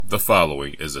The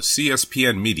following is a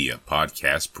CSPN Media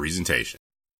podcast presentation.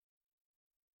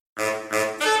 Let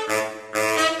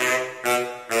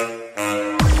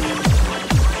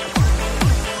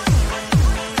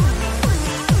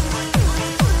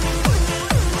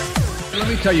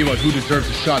me tell you about who deserves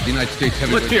a shot at the United States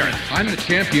heavyweight. Let's hear it. I'm the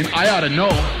champion. I ought to know.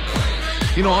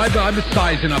 You know, I've been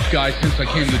sizing up guys since I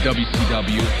came to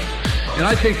WCW. And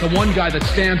I think the one guy that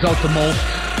stands out the most,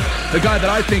 the guy that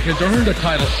I think has earned a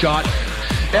title shot,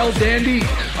 El Dandy,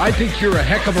 I think you're a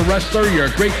heck of a wrestler. You're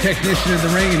a great technician in the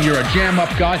ring, and you're a jam-up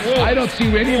guy. Whoa. I don't see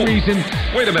any reason.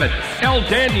 Wait a minute. El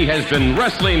Dandy has been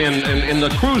wrestling in the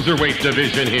cruiserweight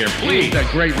division here. Please. He's a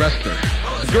great wrestler.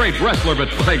 He's a great wrestler, but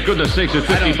my goodness sakes, it's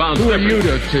 50 pounds Who are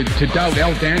difference. you to doubt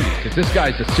El Dandy? Because this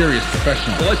guy's a serious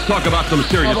professional. Well, let's talk about some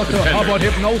serious contenders. How about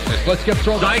hypnosis? Let's get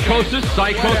thrown. Psychosis?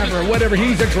 Whatever.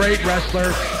 He's a great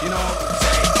wrestler. You know.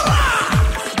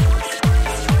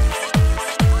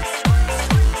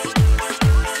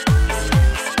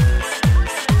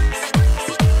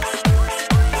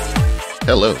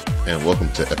 Hello, and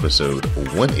welcome to episode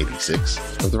 186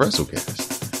 of the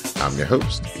WrassleCast. I'm your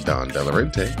host, Don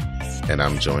Delarente, and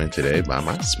I'm joined today by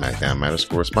my SmackDown Matters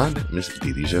correspondent, Miss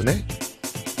Didi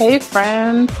Jonet. Hey,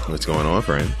 friend. What's going on,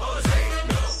 friend?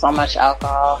 So much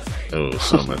alcohol. Oh,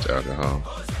 so much alcohol.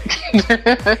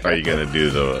 Are you going to do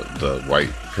the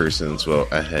white person's? Well,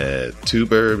 I had 2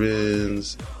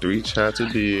 bourbons, 3 shots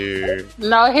of beer.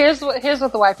 No, here's what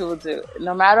the white people do.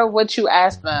 No matter what you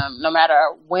ask them, no matter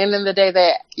when in the day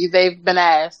that they've been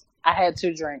asked, I had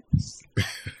 2 drinks.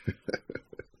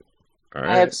 All right.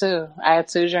 I had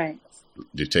 2 drinks.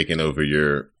 You're taking over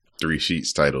your 3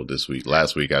 sheets title this week.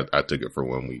 Last week, I took it for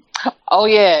 1 week. Oh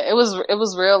yeah, it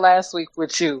was real last week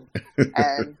with you,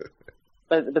 and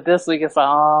but this week it's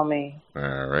all me.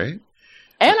 All right.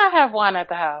 And I have wine at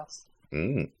the house.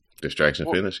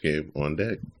 Distraction fitness game on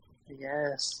deck.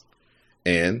 Yes.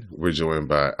 And we're joined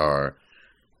by our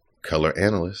color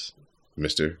analyst,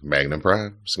 Mr. Magnum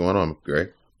Prime. What's going on,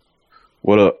 Greg?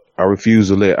 What up? I refuse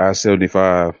to let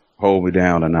I-75 hold me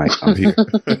down tonight. I'm here.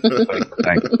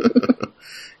 Thank you.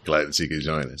 Glad that you could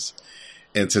join us.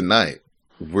 And tonight,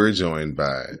 we're joined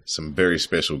by some very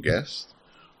special guests.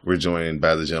 We're joined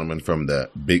by the gentleman from the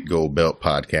Big Gold Belt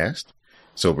podcast.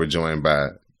 So we're joined by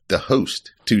the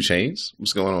host, 2 Chainz.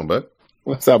 What's going on, bud?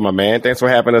 What's up, my man? Thanks for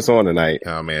having us on tonight.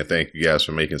 Oh, man, thank you guys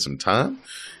for making some time.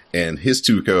 And his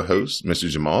 2 co-hosts, Mr.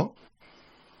 Jamal.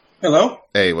 Hello.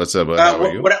 Hey, what's up, bud? How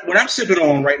are you? What I'm sipping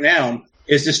on right now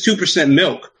is this 2%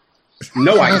 milk.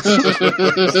 No ice.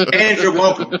 And you're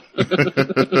welcome.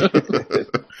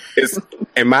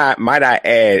 Might I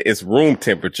add, it's room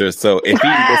temperature, so if he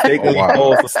mistakenly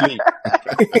falls asleep,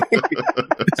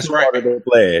 that's right. Part of the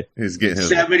plan. He's getting his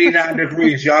 79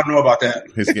 degrees. Y'all know about that.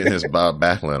 He's getting his Bob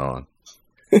Backlund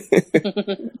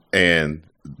on. And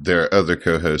their other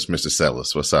co-host, Mr.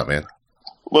 Sellis. What's up, man?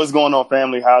 What's going on,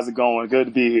 family? How's it going? Good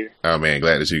to be here. Oh, man,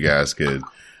 glad that you guys could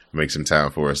make some time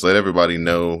for us. Let everybody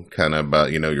know kind of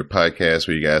about, your podcast,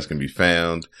 where you guys can be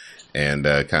found, and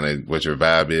kind of what your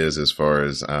vibe is as far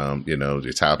as,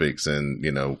 your topics and,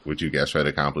 what you guys try to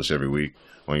accomplish every week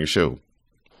on your show.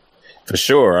 For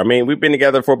sure. I mean, we've been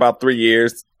together for about 3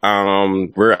 years.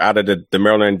 We're out of the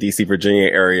Maryland, DC, Virginia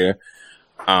area.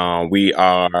 We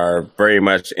are very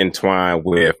much entwined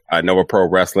with Nova Pro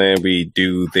Wrestling. We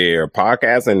do their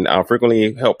podcast and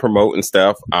frequently help promote and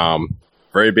stuff.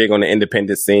 Very big on the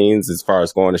independent scenes as far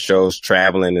as going to shows,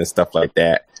 traveling and stuff like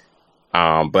that.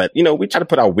 But, we try to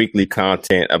put out weekly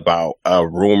content about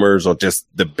rumors or just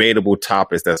debatable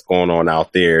topics that's going on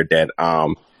out there that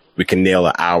we can nail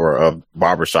an hour of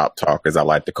barbershop talk, as I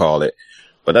like to call it.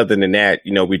 But other than that,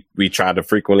 we try to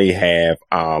frequently have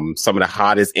some of the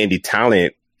hottest indie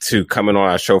talent to come in on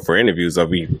our show for interviews.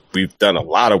 We've done a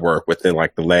lot of work within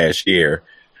like the last year.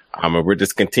 And we're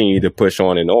just continuing to push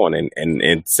on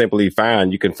and simply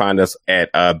you can find us at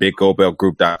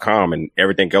biggoldbeltgroup.com, and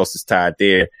everything else is tied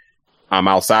there.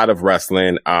 Outside of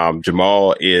wrestling,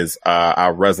 Jamal is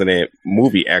our resident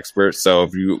movie expert. So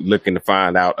if you're looking to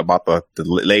find out about the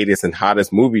latest and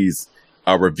hottest movies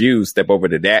reviews, step over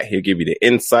to that. He'll give you the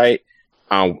insight.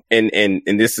 And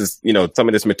this is, some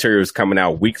of this material is coming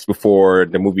out weeks before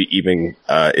the movie even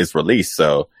is released.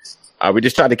 So we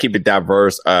just try to keep it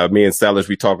diverse. Me and Sellers,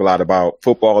 we talk a lot about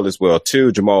football as well,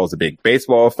 too. Jamal is a big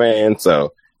baseball fan.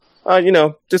 So,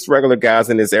 just regular guys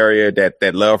in this area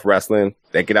that love wrestling,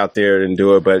 that get out there and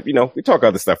do it. But, we talk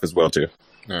other stuff as well, too.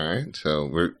 All right. So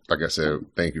like I said,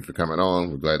 thank you for coming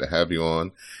on. We're glad to have you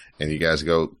on. And you guys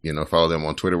go, follow them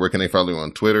on Twitter. Where can they follow you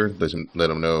on Twitter? Let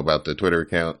them know about the Twitter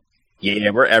account.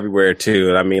 Yeah, we're everywhere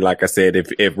too. I mean, like I said,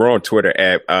 if we're on Twitter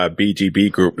at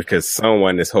BGB Group because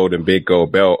someone is holding Big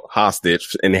Gold Belt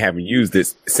hostage and they haven't used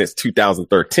it since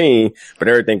 2013, but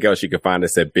everything else you can find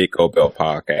us at Big Gold Belt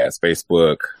Podcast,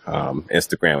 Facebook,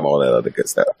 Instagram, all that other good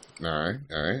stuff. All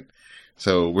right.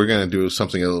 So we're going to do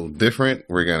something a little different.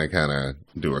 We're going to kind of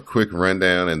do a quick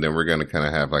rundown, and then we're going to kind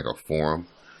of have like a forum.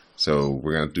 So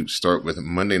we're going to start with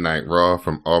Monday Night Raw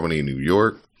from Albany, New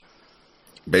York.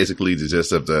 Basically, the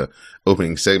gist of the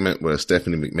opening segment was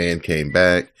Stephanie McMahon came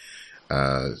back.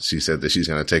 She said that she's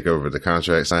going to take over the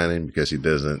contract signing because she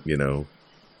doesn't,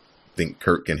 think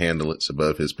Kurt can handle it. It's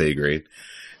above his pay grade.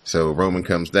 So Roman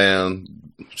comes down.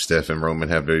 Steph and Roman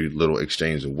have very little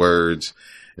exchange of words.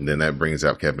 And then that brings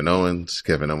out Kevin Owens.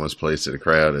 Kevin Owens plays to the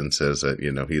crowd and says that,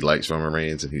 he likes Roman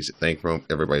Reigns and he should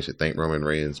everybody should thank Roman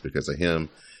Reigns because of him.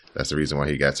 That's the reason why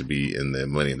he got to be in the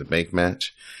Money in the Bank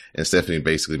match. And Stephanie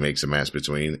basically makes a match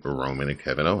between Roman and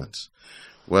Kevin Owens.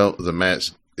 Well, the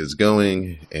match is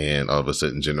going, and all of a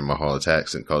sudden Jinder Mahal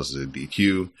attacks and causes a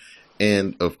DQ.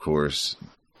 And, of course,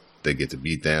 they get to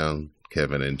beat down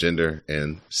Kevin and Jinder,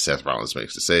 and Seth Rollins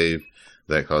makes the save.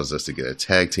 That causes us to get a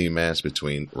tag team match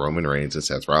between Roman Reigns and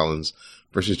Seth Rollins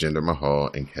versus Jinder Mahal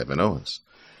and Kevin Owens.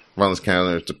 Rollins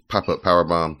counters to pop-up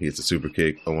powerbomb. He hits a super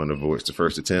kick. Owen avoids the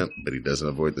first attempt, but he doesn't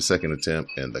avoid the second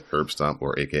attempt, and the curb stomp,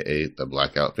 or AKA the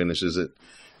blackout, finishes it.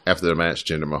 After the match,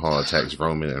 Jinder Mahal attacks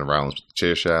Roman and Rollins with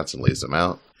chair shots and lays them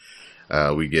out.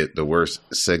 We get the worst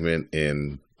segment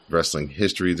in wrestling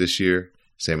history this year.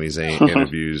 Sami Zayn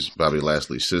interviews Bobby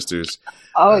Lashley's sisters.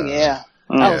 Oh, yeah.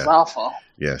 That was awful.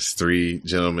 Yes, 3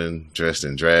 gentlemen dressed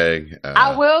in drag.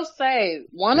 I will say,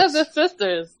 one of the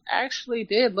sisters actually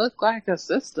did look like a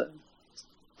sister.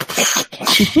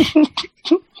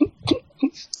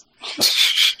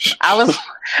 I was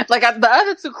like, the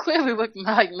other 2 clearly looked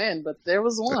like men, but there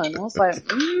was one. I was like,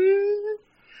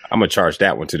 I'm going to charge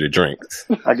that one to the drinks.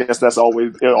 I guess that's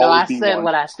always. I said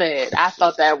what I said. I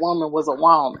thought that woman was a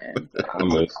woman. I'm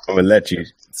going to let you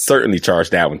certainly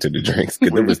charge that one to the drinks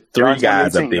because there was 3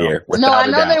 guys up there. No, I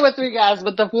know there were 3 guys,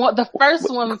 but the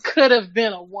first one could have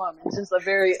been a woman, just a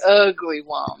very ugly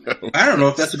woman. I don't know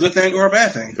if that's a good thing or a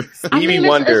bad thing. Stevie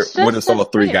Wonder would have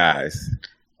sold 3 guys.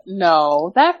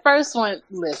 No, that first one.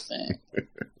 Listen,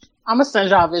 I'm gonna send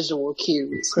y'all visual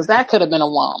cues because that could have been a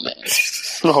woman.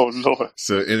 Oh Lord.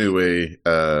 So anyway,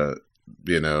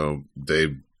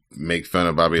 they make fun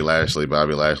of Bobby Lashley.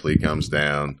 Bobby Lashley comes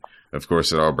down. Of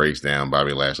course, it all breaks down.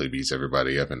 Bobby Lashley beats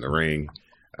everybody up in the ring.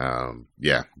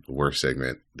 The worst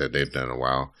segment that they've done in a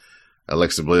while.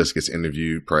 Alexa Bliss gets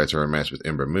interviewed prior to her match with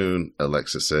Ember Moon.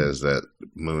 Alexa says that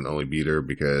Moon only beat her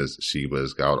because she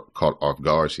was caught off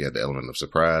guard. She had the element of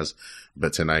surprise.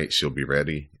 But tonight, she'll be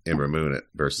ready. Ember Moon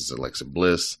versus Alexa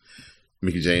Bliss.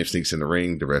 Mickie James sneaks in the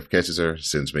ring. The ref catches her,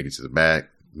 sends Mickie to the back.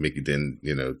 Mickie then,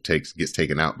 gets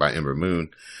taken out by Ember Moon.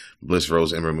 Bliss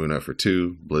rolls Ember Moon up for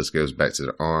 2. Bliss goes back to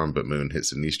the arm, but Moon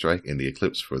hits a knee strike in the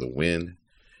Eclipse for the win.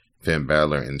 Finn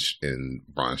Balor and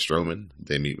Braun Strowman,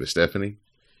 they meet with Stephanie.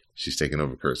 She's taking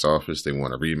over Kurt's office. They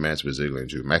want a rematch with Ziggler and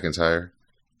Drew McIntyre.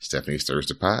 Stephanie stirs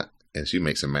the pot, and she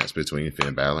makes a match between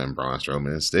Finn Balor and Braun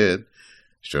Strowman instead.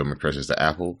 Strowman crushes the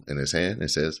apple in his hand and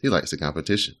says he likes the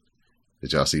competition.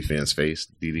 Did y'all see Finn's face,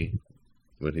 Dee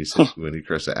when he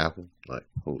crushed the apple? Like,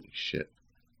 holy shit.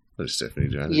 What is Stephanie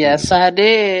trying to do? Yes, I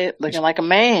did. Looking like a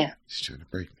man. She's trying to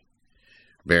break me.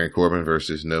 Baron Corbin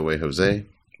versus No Way Jose.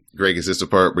 Greg, is this the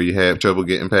part where you have trouble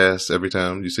getting past every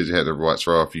time? You said you had to watch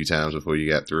Raw a few times before you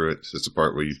got through it. Is this the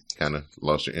part where you kind of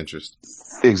lost your interest?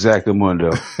 Exactly,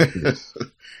 Mundo.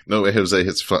 No Way Jose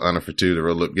hits Flatliner for 2. The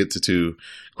roll up gets to 2.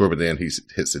 Corbin then he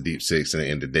hits the deep 6 and it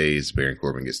ended days. Baron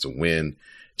Corbin gets to win.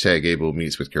 Chad Gable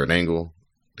meets with Kurt Angle.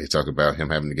 They talk about him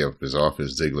having to give up his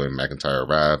office. Ziggler and McIntyre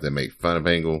arrive. They make fun of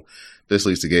Angle. This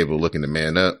leads to Gable looking to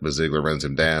man up, but Ziggler runs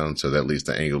him down, so that leads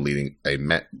to Angle booking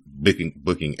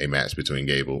a match between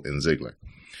Gable and Ziggler.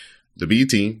 The B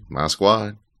Team, my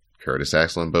squad, Curtis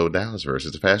Axel and Bo Dallas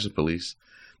versus the Fashion Police.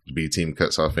 The B Team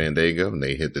cuts off Fandango, and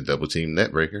they hit the double team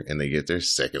neckbreaker, and they get their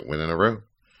 2nd win in a row.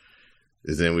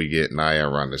 Then we get Nia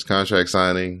and Ronda's contract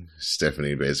signing.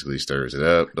 Stephanie basically stirs it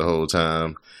up the whole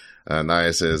time.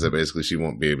 Nia says that basically she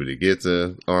won't be able to get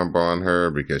the armbar on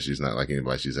her because she's not like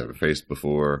anybody she's ever faced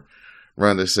before.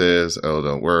 Ronda says, oh,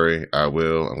 don't worry, I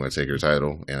will. I'm going to take her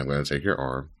title, and I'm going to take her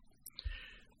arm.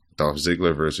 Dolph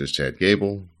Ziggler versus Chad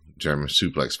Gable. German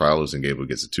suplex follows, and Gable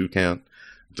gets a 2 count.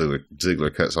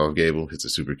 Ziggler cuts off Gable, hits a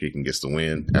super kick, and gets the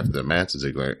win. After the match,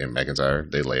 Ziggler and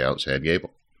McIntyre, they lay out Chad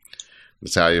Gable.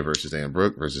 Natalya versus Ann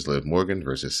Brooke versus Liv Morgan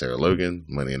versus Sarah Logan.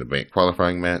 Money in the Bank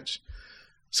qualifying match.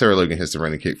 Sarah Logan hits the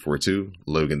running kick for 2.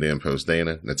 Logan then posts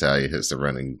Dana. Natalya hits the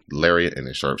running lariat and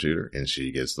a sharpshooter, and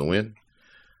she gets the win.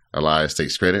 Elias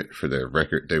takes credit for the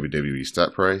record WWE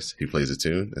stock price. He plays a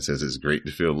tune and says it's great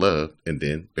to feel love, and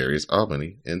then buries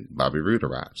Albany, and Bobby Roode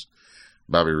arrives.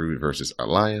 Bobby Roode versus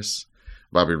Elias.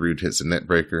 Bobby Roode hits a net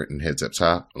breaker and heads up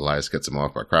top. Elias cuts him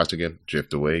off by crouching him.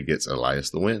 Drift away gets Elias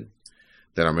the win.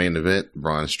 Then our main event,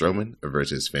 Braun Strowman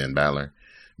versus Finn Balor.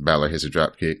 Balor hits a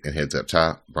drop kick and heads up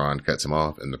top. Braun cuts him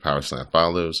off and the power slam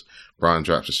follows. Braun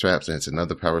drops the straps and hits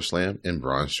another power slam, and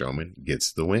Braun Strowman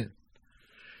gets the win.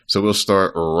 So we'll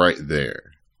start right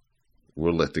there.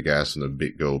 We'll let the guys from the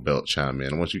Big Gold Belt chime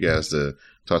in. I want you guys to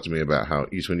talk to me about how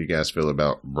each one of you guys feel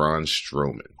about Braun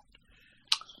Strowman.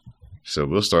 So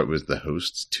we'll start with the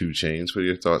hosts, 2 Chainz. What are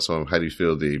your thoughts on how do you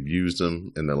feel they've used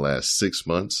him in the last 6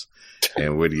 months?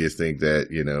 And what do you think that,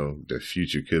 the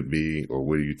future could be? Or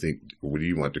what do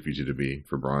you want the future to be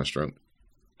for Braun Strowman?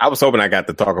 I was hoping I got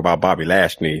to talk about Bobby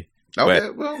Lashley. Okay,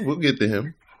 well, we'll get to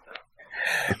him.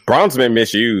 Braun's been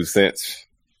misused since,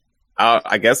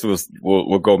 I guess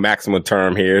we'll go maximum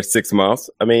term here, 6 months.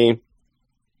 I mean,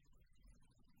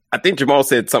 I think Jamal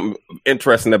said something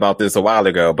interesting about this a while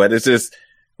ago, but it's just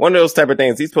one of those type of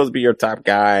things. He's supposed to be your top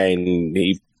guy, and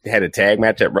he had a tag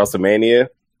match at WrestleMania.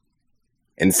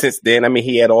 And since then, I mean,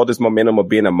 he had all this momentum of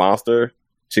being a monster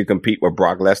to compete with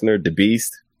Brock Lesnar, the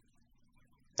Beast.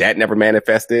 That never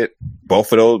manifested.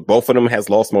 Both of them has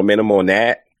lost momentum on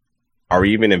that. Are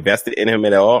we even invested in him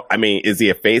at all? I mean, is he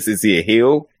a face? Is he a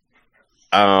heel?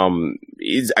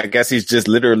 I guess he's just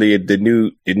literally the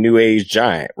new age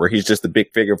giant, where he's just a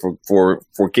big figure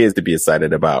for kids to be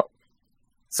excited about.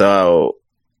 So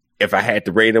if I had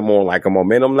to rate him on like a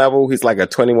momentum level, he's like a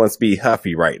 21 speed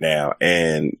Huffy right now.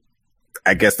 And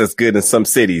I guess that's good in some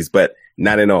cities, but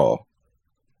not in all.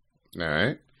 All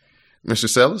right. Mr.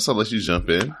 Sellers, I'll let you jump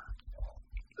in.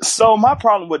 So my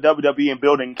problem with WWE and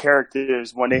building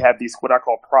characters when they have these what I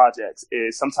call projects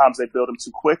is sometimes they build them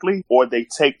too quickly or they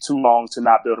take too long to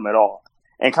not build them at all.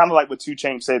 And kind of like what 2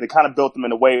 Chainz say, they kind of built them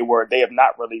in a way where they have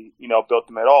not really, built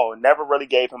them at all and never really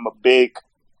gave him a big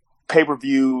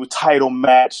pay-per-view title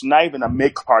match, not even a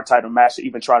mid-card title match to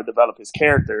even try to develop his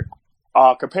character.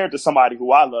 Compared to somebody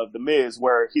who I love, The Miz,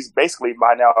 where he's basically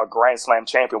by now a Grand Slam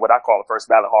champion, what I call a first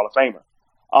ballot Hall of Famer.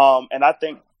 And I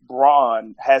think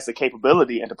Braun has the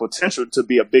capability and the potential to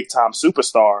be a big-time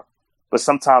superstar. But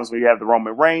sometimes when you have the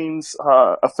Roman Reigns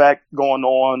effect going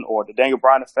on or the Daniel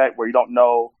Bryan effect where you don't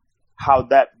know how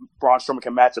that Braun Strowman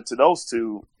can match up to those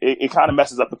two, it kind of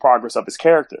messes up the progress of his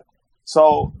character.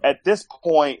 So at this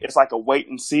point, it's like a wait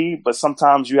and see, but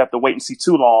sometimes you have to wait and see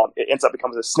too long. It ends up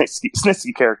becoming a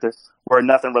Snitsky character where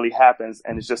nothing really happens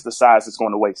and it's just the size it's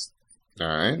going to waste. All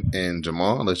right. And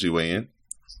Jamal, I'll let you weigh in.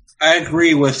 I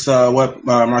agree with what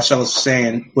Marcellus is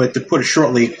saying, but to put it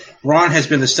shortly, Braun has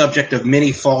been the subject of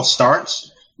many false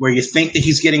starts where you think that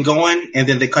he's getting going and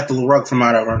then they cut the rug from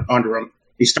under him.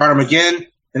 They start him again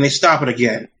and they stop it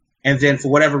again. And then for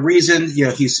whatever reason,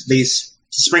 they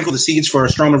sprinkle the seeds for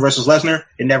Strowman versus Lesnar.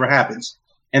 It never happens.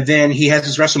 And then he has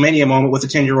his WrestleMania moment with a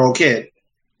 10-year-old kid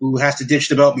who has to ditch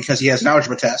the belt because he has an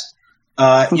algebra test.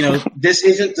 This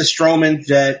isn't the Strowman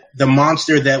the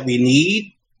monster that we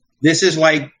need. This is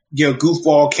like,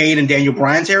 goofball Kane and Daniel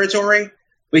Bryan territory,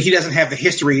 but he doesn't have the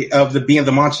history of being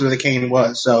the monster that Kane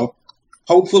was. So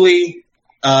hopefully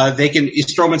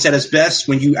Strowman's at his best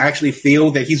when you actually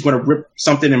feel that he's going to rip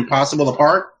something impossible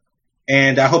apart.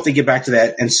 And I hope they get back to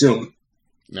that and soon.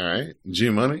 All right.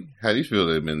 G-Money, how do you feel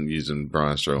they've been using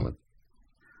Braun Strowman?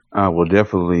 Well,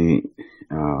 definitely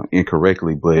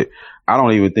incorrectly, but I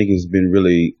don't even think it's been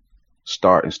really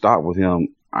start and stop with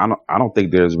him. I don't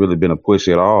think there's really been a push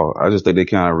at all. I just think they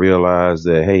kind of realized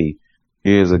that, hey,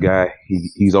 here's a guy.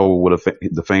 He's over with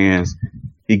the fans.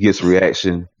 He gets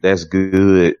reaction. That's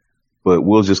good, but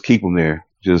we'll just keep him there,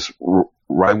 just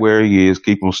right where he is.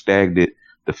 Keep him stagnant.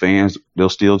 The fans, they'll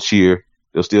still cheer.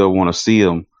 They'll still want to see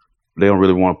him. They don't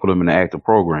really want to put him in the active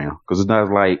program because it's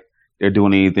not like they're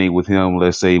doing anything with him.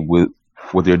 Let's say with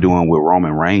what they're doing with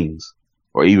Roman Reigns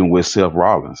or even with Seth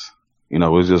Rollins.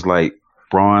 It's just like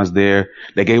Braun's there.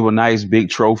 They gave him a nice big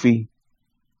trophy,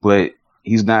 but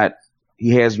he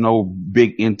has no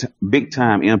big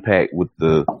time impact with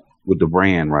the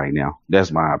brand right now.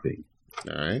 That's my opinion.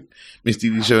 All right. Miss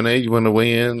Didi Jonay, you want to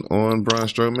weigh in on Braun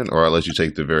Strowman, or I'll let you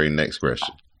take the very next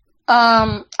question?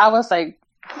 I would say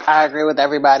I agree with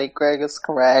everybody. Greg is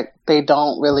correct. They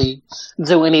don't really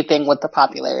do anything with the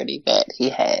popularity that he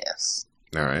has.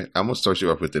 All right. I'm going to start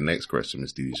you off with the next question,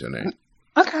 Miss Didi Jonay.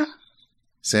 Okay.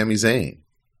 Sami Zayn.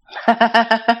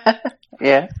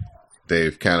 Yeah.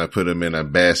 They've kind of put him in a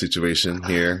bad situation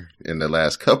here in the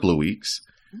last couple of weeks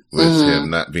with him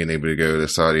not being able to go to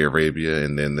Saudi Arabia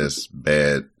and then this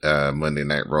bad Monday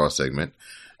Night Raw segment.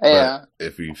 Yeah. But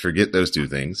if we forget those two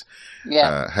things,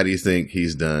 how do you think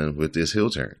he's done with this heel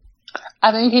turn?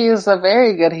 I think he is a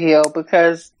very good heel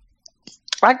because,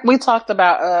 like we talked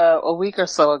about a week or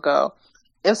so ago,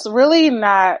 it's really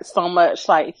not so much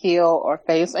like heel or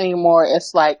face anymore.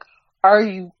 It's like, are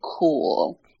you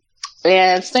cool?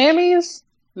 And Sammy's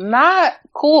not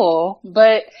cool,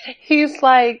 but he's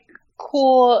like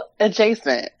cool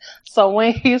adjacent. So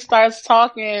when he starts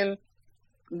talking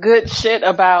good shit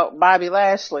about Bobby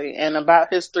Lashley and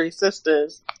about his three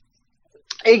sisters,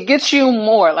 it gets you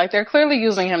more. Like, they're clearly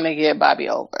using him to get Bobby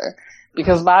over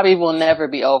because Bobby will never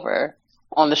be over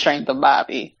on the strength of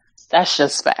Bobby. That's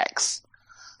just facts.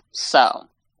 So,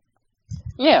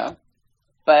 yeah.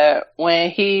 But when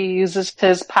he uses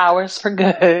his powers for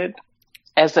good,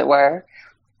 as it were,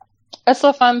 it's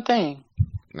a fun thing.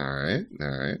 All right.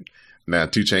 Now,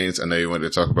 2 Chainz, I know you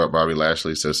wanted to talk about Bobby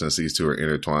Lashley, so since these two are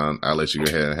intertwined, I'll let you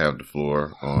go ahead and have the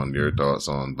floor on your thoughts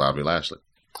on Bobby Lashley.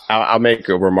 I'll make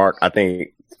a remark. I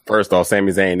think, first off,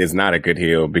 Sami Zayn is not a good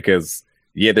heel because,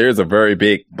 there is a very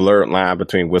big blurred line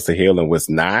between what's a heel and what's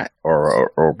not,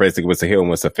 or basically what's a heel and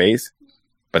what's a face.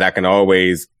 But I can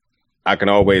always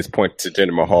point to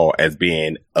Jinder Mahal as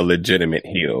being a legitimate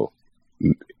heel.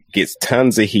 Gets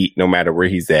tons of heat no matter where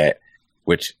he's at,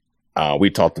 which we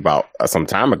talked about some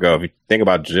time ago. If you think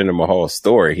about Jinder Mahal's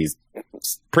story, he's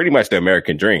pretty much the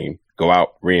American dream. Go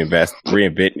out,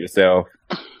 reinvent yourself,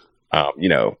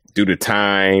 do the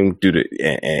time,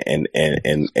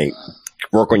 and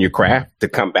work on your craft to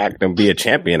come back and be a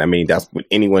champion. I mean, that's what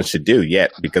anyone should do.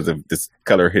 Yet, because of this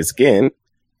color of his skin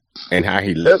and how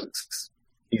he looks,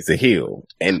 he's a heel,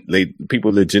 and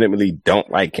people legitimately don't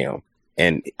like him.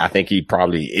 And I think he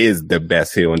probably is the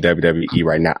best heel in WWE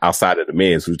right now, outside of the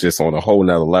Miz, who's just on a whole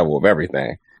nother level of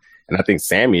everything. And I think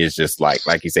Sammy is just like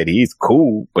you said, he's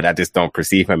cool, but I just don't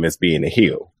perceive him as being a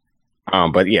heel.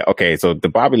 But yeah, okay. So the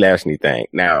Bobby Lashley thing.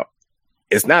 Now,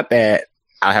 it's not that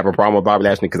I have a problem with Bobby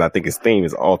Lashley because I think his theme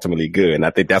is ultimately good, and I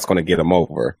think that's going to get him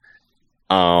over.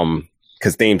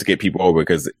 Because themes get people over.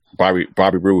 Because Bobby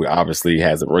Roode obviously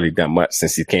hasn't really done much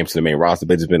since he came to the main roster,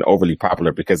 but it's been overly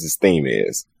popular because his theme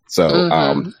is.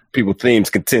 So people's themes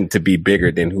can tend to be bigger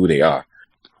than who they are.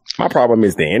 My problem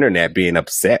is the internet being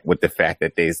upset with the fact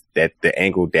that that the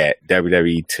angle that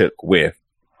WWE took with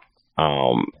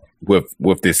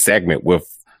this segment,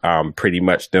 with pretty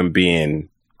much them being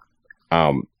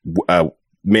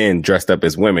men dressed up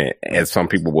as women, as some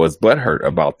people was butthurt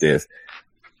about this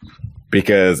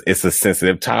because it's a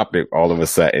sensitive topic. All of a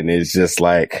sudden, it's just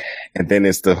like, and then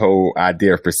it's the whole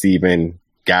idea of perceiving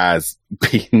guys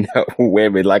beating up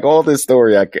women, like all this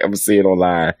story I'm seeing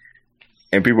online,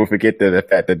 and people forget the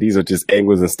fact that these are just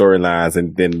angles and storylines.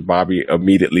 And then Bobby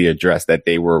immediately addressed that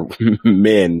they were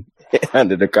men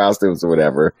under the costumes or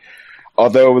whatever.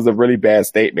 Although it was a really bad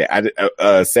segment, I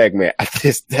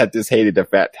just hated the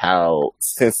fact how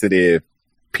sensitive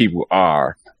people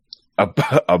are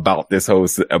about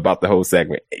the whole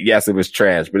segment. Yes, it was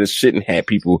trash, but it shouldn't have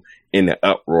people in the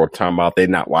uproar talking about they're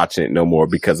not watching it no more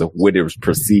because of what it was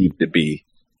perceived to be.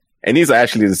 And these are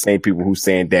actually the same people who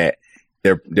saying that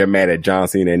they're mad at John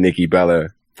Cena and Nikki Bella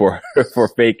for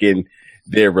faking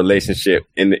their relationship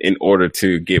in order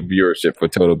to get viewership for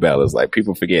Total Bellas. Like,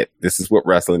 people forget this is what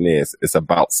wrestling is. It's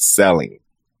about selling.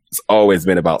 It's always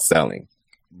been about selling.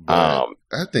 I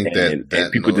think that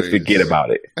people noise, just forget about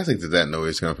it. I think that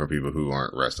noise comes from people who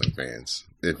aren't wrestling fans.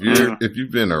 If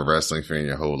you've been a wrestling fan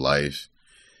your whole life,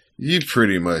 you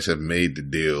pretty much have made the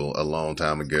deal a long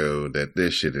time ago that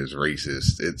this shit is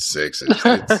racist. It's sexist.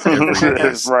 It's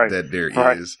everything right. that there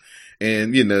right. is.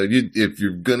 And, if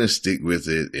you're going to stick with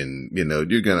it and,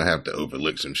 you're going to have to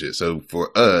overlook some shit. So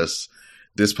for us,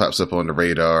 this pops up on the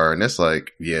radar and it's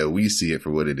like, yeah, we see it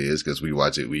for what it is because we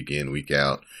watch it week in, week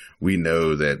out. We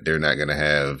know that they're not going to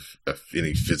have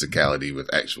any physicality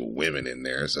with actual women in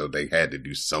there. So they had to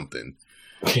do something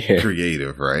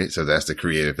creative, right? So that's the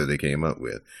creative that they came up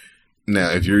with.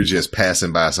 Now, if you're just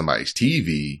passing by somebody's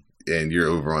TV and you're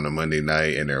over on a Monday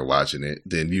night and they're watching it,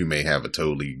 then you may have a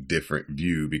totally different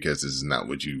view because this is not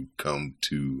what you come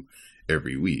to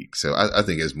every week. So I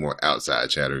think it's more outside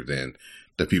chatter than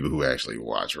the people who actually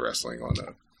watch wrestling on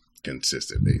a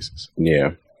consistent basis.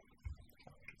 Yeah.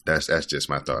 That's just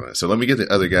my thought on it. So let me get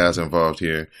the other guys involved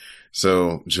here.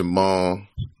 So Jamal,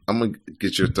 I'm going to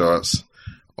get your thoughts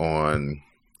on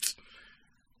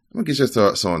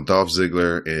Dolph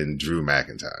Ziggler and Drew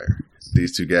McIntyre.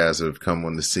 These two guys have come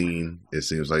on the scene. It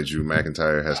seems like Drew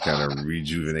McIntyre has kind of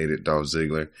rejuvenated Dolph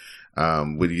Ziggler.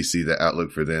 What do you see the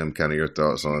outlook for them? Kind of your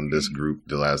thoughts on this group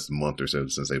the last month or so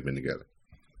since they've been together?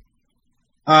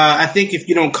 I think if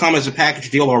you don't come as a package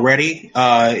deal already,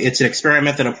 it's an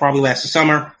experiment that'll probably last the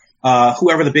summer.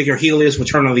 Whoever the bigger heel is will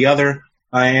turn on the other,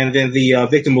 and then the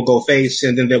victim will go face,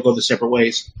 and then they'll go the separate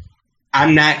ways.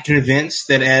 I'm not convinced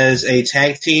that as a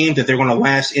tag team that they're going to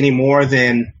last any more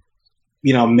than,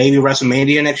 maybe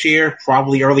WrestleMania next year,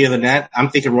 probably earlier than that. I'm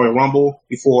thinking Royal Rumble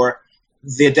before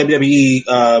the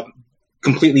WWE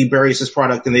completely buries this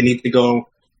product and they need to go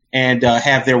and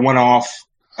have their one-off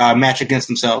match against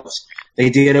themselves. They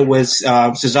did it with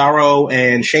Cesaro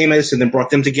and Sheamus and then brought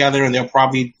them together, and they'll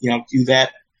probably do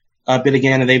that bit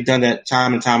again, and they've done that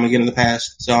time and time again in the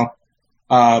past. So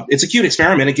it's a cute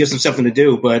experiment. It gives them something to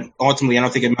do, but ultimately I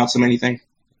don't think it amounts to anything.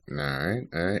 All right.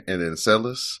 And then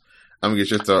Celis, I'm going to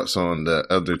get your thoughts on the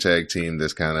other tag team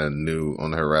that's kind of new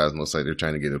on the horizon. Looks like they're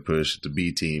trying to get a push. The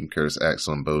B team, Curtis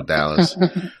Axel and Bo Dallas,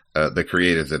 the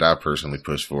creative that I personally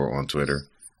push for on Twitter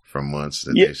for months,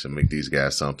 that they should make these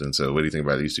guys something. So what do you think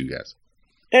about these two guys?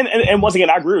 And once again,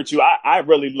 I agree with you. I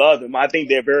really love them. I think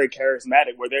they're very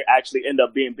charismatic, where they actually end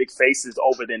up being big faces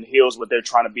over than heels, what they're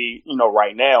trying to be,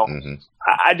 right now. Mm-hmm.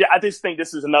 I just think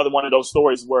this is another one of those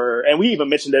stories where, and we even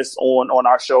mentioned this on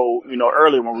our show,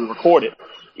 earlier when we recorded,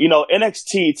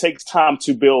 NXT takes time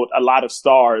to build a lot of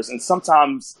stars, and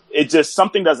sometimes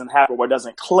something doesn't happen where it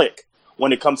doesn't click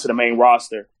when it comes to the main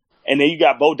roster. And then you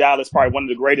got Bo Dallas, probably one of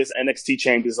the greatest NXT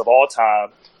champions of all time.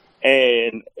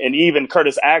 And even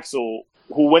Curtis Axel,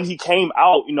 who when he came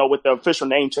out, with the official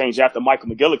name change after Michael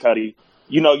McGillicuddy,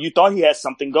 you thought he had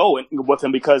something going with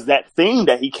him because that theme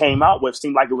that he came out with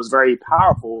seemed like it was very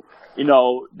powerful.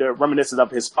 They're reminiscent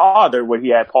of his father, where he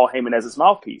had Paul Heyman as his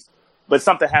mouthpiece. But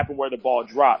something happened where the ball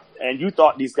dropped, and you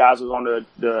thought these guys was on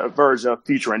the verge of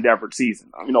future Endeavor season,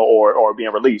 or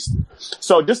being released.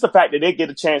 So just the fact that they get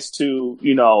a chance to,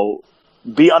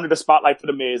 be under the spotlight for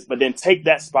the Miz, but then take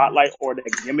that spotlight or that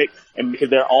gimmick and make it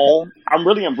their own. I'm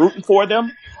rooting for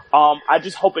them. I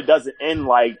just hope it doesn't end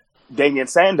like Damian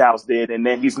Sandow's did, and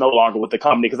then he's no longer with the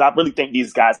company, because I really think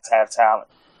these guys have talent.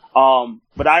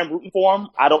 But I am rooting for them.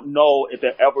 I don't know if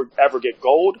they'll ever get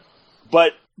gold,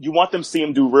 but you want them to see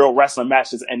them do real wrestling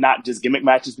matches and not just gimmick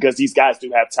matches, because these guys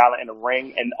do have talent in the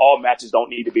ring, and all matches don't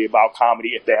need to be about comedy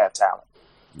if they have talent.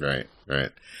 Right.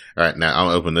 All right, now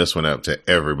I'll open this one up to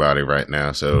everybody right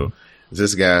now. So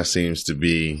this guy seems to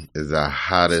be the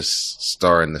hottest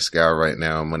star in the sky right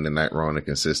now on Monday Night Raw on a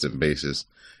consistent basis.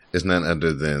 It's none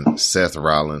other than Seth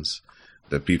Rollins.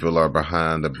 The people are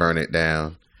behind the Burn It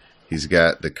Down. He's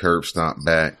got the curb stomp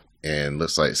back, and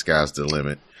looks like sky's the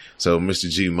limit. So, Mr.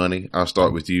 G Money, I'll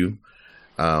start with you.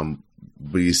 What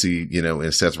do you see,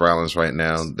 in Seth Rollins right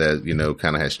now that,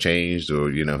 kind of has changed, or,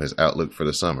 his outlook for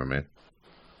the summer, man?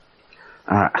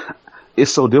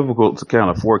 It's so difficult to kind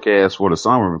of forecast for the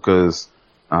summer, because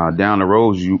down the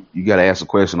road, you got to ask the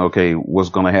question, okay, what's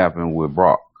going to happen with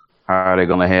Brock? How are they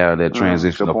going to have that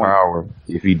transition of power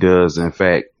if he does, in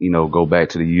fact, go back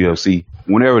to the UFC,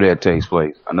 whenever that takes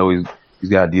place? I know he's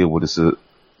got to deal with the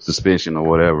suspension or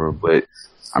whatever, but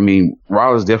I mean,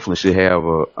 Rollins definitely should have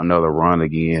another run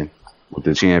again with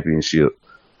the championship.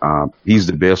 He's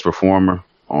the best performer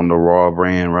on the Raw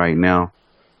brand right now.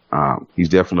 He's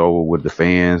definitely over with the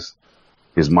fans.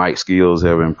 His mic skills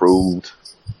have improved.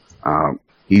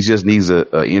 He just needs an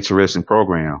interesting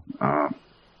program.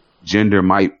 Gender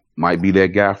might be that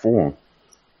guy for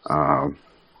him.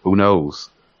 Who knows?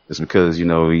 It's because,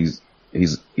 he's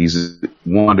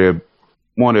one of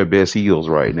their best heels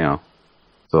right now.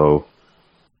 So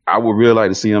I would really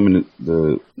like to see him in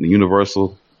the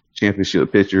Universal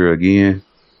Championship picture again.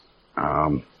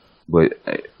 But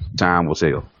time will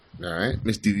tell. All right.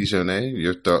 Miss Didi Jonay,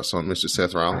 your thoughts on Mr.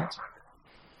 Seth Rollins?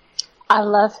 I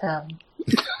love him.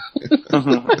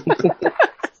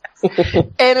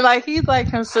 And he's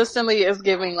consistently is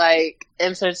giving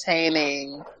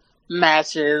entertaining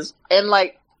matches. And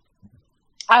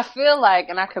I feel like,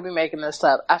 and I could be making this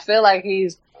up, I feel like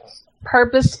he's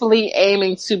purposefully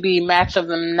aiming to be match of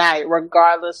the night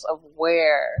regardless of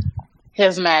where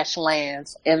his match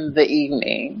lands in the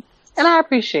evening. And I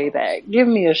appreciate that. Give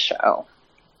me a show.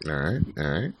 All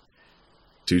right.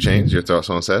 2 Chainz, your thoughts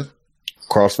on Seth?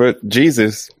 CrossFit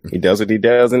Jesus. He does what he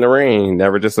does in the ring.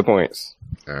 Never disappoints.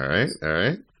 All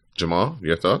right. Jamal,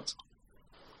 your thoughts?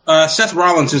 Seth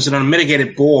Rollins is an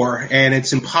unmitigated bore, and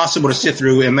it's impossible to sit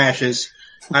through in matches.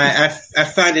 I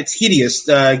find it tedious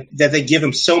that they give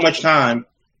him so much time.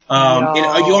 You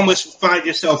almost find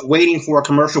yourself waiting for a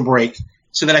commercial break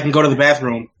so that I can go to the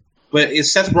bathroom. But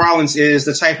Seth Rollins is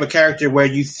the type of character where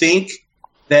you think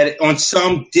that on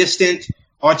some distant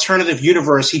alternative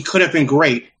universe he could have been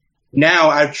great. Now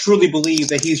I truly believe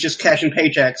that he's just cashing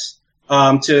paychecks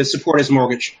to support his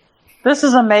mortgage. This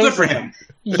is amazing. Good for him.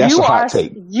 That's a hot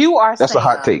take. You are. That's Sam. a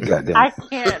hot take. Goddamn. I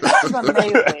can't. This is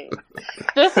amazing.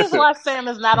 This is why Sam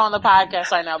is not on the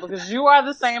podcast right now, because you are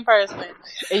the same person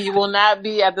and you will not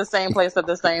be at the same place at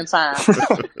the same time.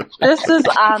 This is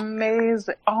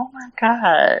amazing. Oh my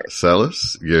God.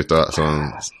 Celis, your thoughts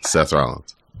on Seth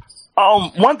Rollins?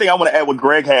 One thing I want to add what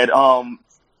Greg had.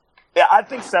 Yeah, I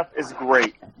think Seth is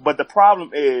great, but the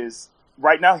problem is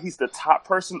right now he's the top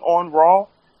person on Raw,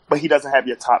 but he doesn't have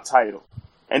your top title.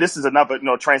 And this is another,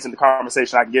 transcendent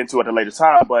conversation I can get into at a later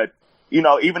time. But,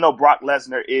 even though Brock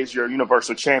Lesnar is your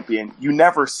Universal Champion, you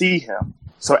never see him.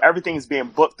 So everything is being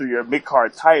booked through your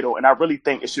mid-card title. And I really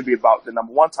think it should be about the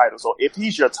number one title. So if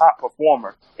he's your top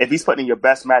performer, if he's putting in your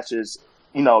best matches,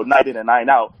 night in and night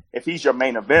out, if he's your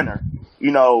main eventer,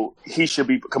 he should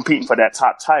be competing for that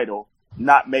top title,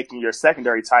 not making your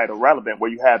secondary title relevant where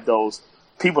you have those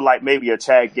people like maybe a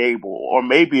Chad Gable or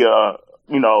maybe a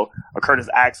Curtis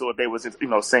Axel if they was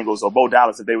in, singles, or Bo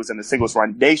Dallas if they was in the singles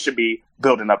run. They should be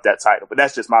building up that title. But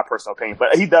that's just my personal opinion.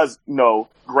 But he does,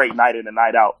 great night in and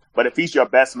night out. But if he's your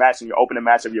best match and your opening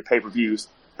match of your pay-per-views,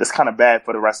 that's kind of bad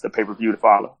for the rest of the pay-per-view to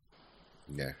follow.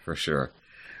 Yeah, for sure.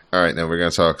 All right, now we're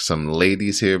going to talk some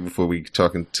ladies here before we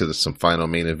talking to some final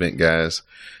main event guys.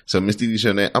 So, Miss Didi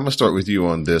Jonette, I'm going to start with you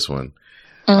on this one.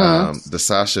 The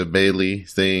Sasha Bailey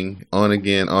thing, on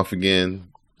again, off again.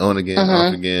 On again,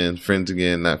 off again, friends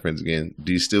again, not friends again.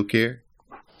 Do you still care?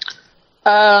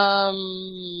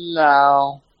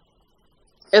 No.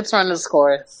 It's run its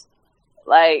course.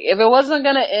 Like, if it wasn't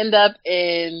going to end up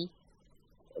in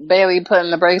Bailey putting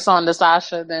the brakes on to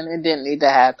Sasha, then it didn't need to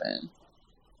happen.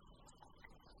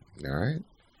 All right.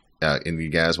 Any of you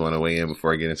guys want to weigh in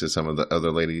before I get into some of the other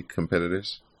lady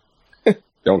competitors?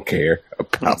 Don't care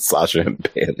about Sasha and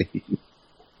Bailey.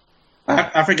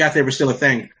 I forgot they were still a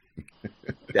thing.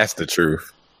 That's the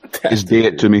truth. It's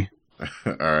dead to me.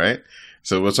 All right.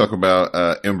 So we'll talk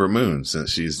about Ember Moon,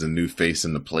 since she's the new face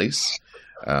in the place.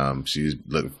 She's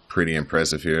looked pretty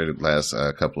impressive here the last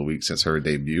couple of weeks since her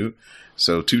debut.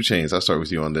 So 2 Chainz, I'll start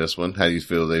with you on this one. How do you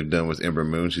feel they've done with Ember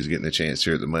Moon? She's getting a chance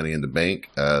here at the Money in the Bank.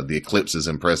 The Eclipse is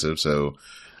impressive. So,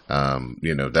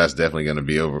 that's definitely going to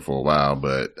be over for a while.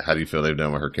 But how do you feel they've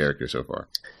done with her character so far?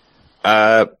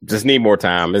 Just need more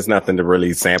time. It's nothing to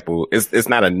really sample. It's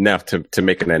not enough to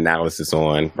make an analysis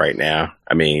on right now.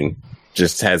 I mean,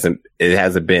 it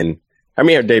hasn't been,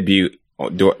 her debut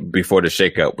before the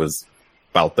shakeup was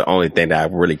about the only thing that I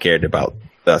really cared about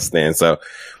thus then. So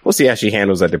we'll see how she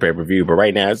handles at the pay-per-view. But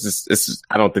right now it's just,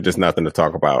 I don't think there's nothing to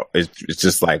talk about. It's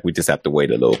just like, we just have to wait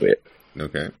a little bit.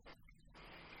 Okay.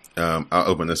 I'll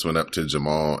open this one up to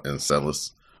Jamal and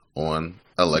Celis on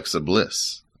Alexa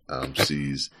Bliss.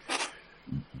 She's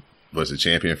was a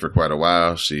champion for quite a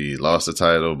while. She lost the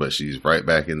title, but she's right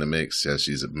back in the mix as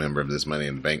she's a member of this Money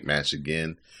in the Bank match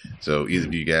again. So either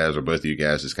of you guys or both of you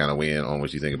guys just kind of weigh in on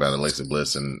what you think about Alexa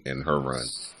Bliss and her run.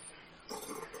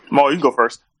 Mo, you can go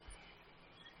first.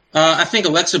 I think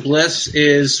Alexa Bliss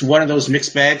is one of those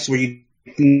mixed bags where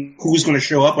who's going to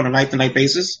show up on a night-to-night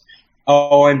basis.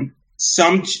 In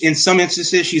some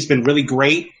instances, she's been really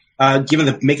great,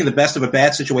 making the best of a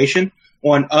bad situation.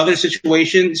 On other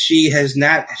situations, she has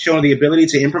not shown the ability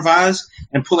to improvise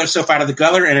and pull herself out of the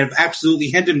gutter, and have absolutely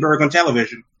Hindenburg on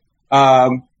television.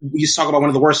 We used to talk about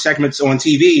one of the worst segments on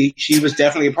TV. She was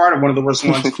definitely a part of one of the worst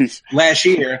ones last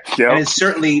year. Yep. And it's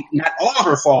certainly not all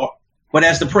her fault, but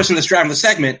as the person that's driving the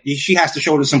segment, she has to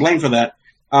shoulder some blame for that.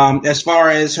 As far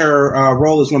as her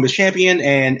role as women's champion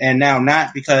and now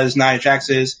not, because Nia Jax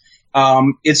is,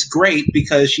 it's great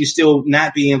because she's still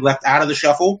not being left out of the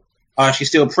shuffle. She's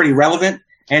still pretty relevant,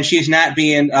 and she's not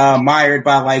being mired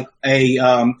by like a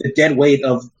dead weight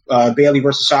of Bailey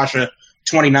versus Sasha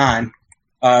 29,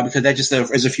 because that just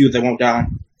is a feud that won't die.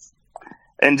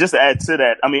 And just to add to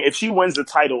that, I mean, if she wins the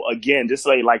title again, just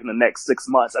say like in the next 6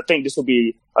 months, I think this will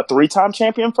be a 3-time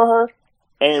champion for her.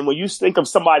 And when you think of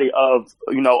somebody of,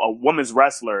 a women's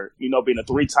wrestler, being a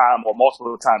 3-time or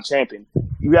multiple-time champion,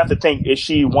 you have to think, is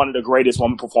she one of the greatest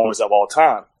women performers of all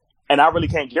time? And I really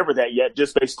can't give her that yet,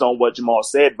 just based on what Jamal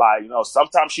said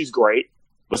sometimes she's great,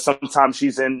 but sometimes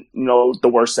she's in, the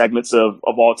worst segments of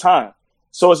all time.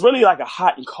 So it's really like a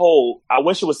hot and cold. I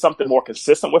wish it was something more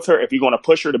consistent with her if you're going to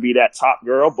push her to be that top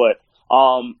girl. But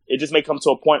it just may come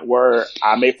to a point where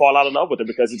I may fall out of love with her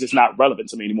because it's just not relevant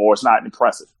to me anymore. It's not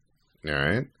impressive. All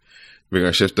right. We're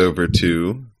going to shift over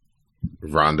to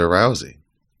Ronda Rousey.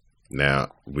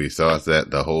 Now, we thought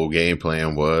that the whole game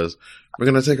plan was we're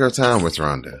going to take our time with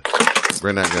Ronda.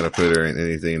 We're not going to put her in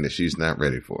anything that she's not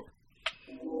ready for.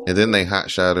 And then they hot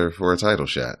shot her for a title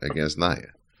shot against Nia.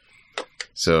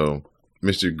 So,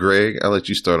 Mr. Greg, I'll let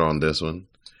you start on this one.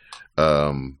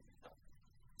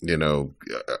 you know,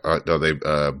 are they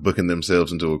booking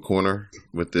themselves into a corner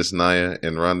with this Nia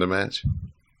and Ronda match?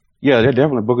 Yeah, they're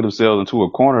definitely booking themselves into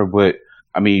a corner. But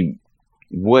I mean,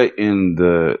 what in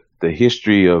the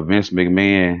history of Vince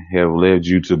McMahon have led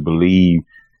you to believe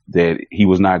that he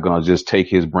was not going to just take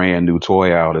his brand new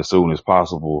toy out as soon as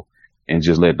possible and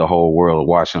just let the whole world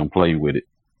watch him play with it?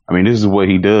 I mean, this is what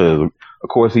he does. Of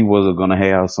course, he wasn't going to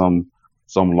have some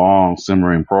long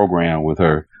simmering program with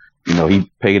her. You know,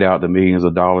 he paid out the millions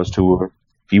of dollars to her.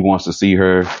 He wants to see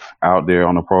her out there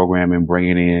on the program and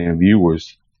bringing in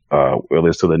viewers, whether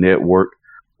it's to the network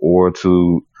or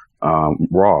to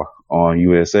Raw on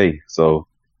USA. So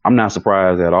I'm not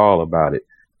surprised at all about it.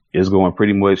 It's going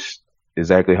pretty much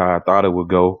exactly how I thought it would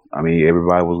go. I mean,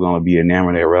 everybody was going to be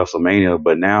enamored at WrestleMania,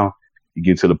 but now you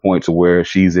get to the point to where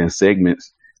she's in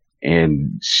segments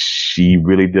and she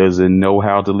really doesn't know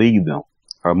how to lead them.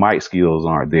 Her mic skills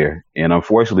aren't there. And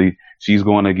unfortunately, she's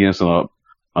going against an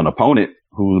opponent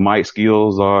whose mic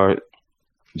skills are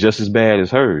just as bad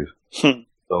as hers.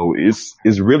 So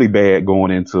it's really bad going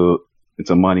into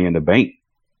Money in the Bank,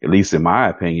 at least in my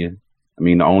opinion. I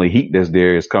mean, the only heat that's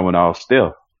there is coming off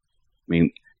Steph. I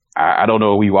mean, I don't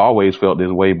know if we've always felt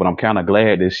this way, but I'm kind of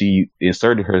glad that she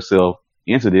inserted herself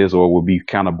into this, or it would be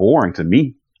kind of boring to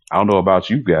me. I don't know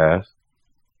about you guys.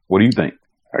 What do you think?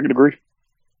 I can agree.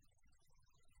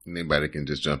 Anybody can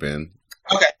just jump in.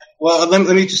 Okay. Well,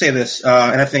 let me just say this,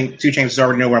 and I think Two Chainz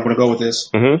already know where I'm going to go with this.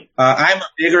 Mm-hmm. I'm a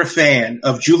bigger fan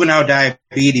of juvenile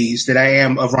diabetes than I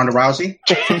am of Ronda Rousey.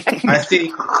 I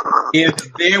think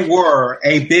if there were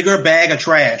a bigger bag of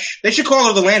trash, they should call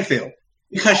her the landfill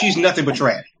because she's nothing but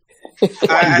trash.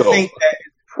 I think that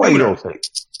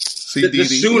the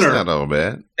sooner not all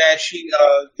bad. that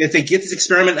if they get this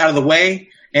experiment out of the way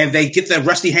and they get the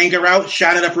rusty hanger out,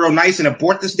 shine it up real nice, and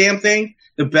abort this damn thing,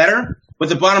 the better. But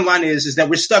the bottom line is that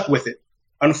we're stuck with it.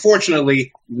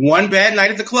 Unfortunately, one bad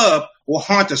night at the club will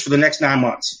haunt us for the next 9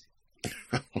 months.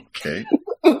 Okay.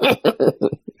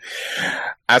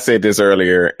 I said this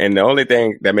earlier, and the only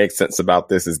thing that makes sense about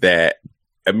this is that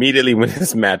immediately when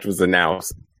this match was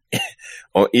announced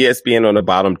on ESPN on the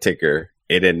bottom ticker,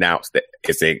 it announced that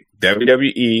it's a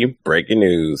WWE breaking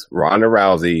news. Ronda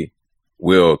Rousey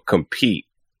will compete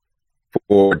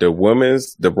for the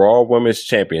Raw Women's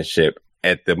Championship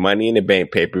at the Money in the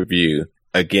Bank pay-per-view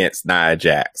against Nia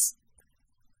Jax.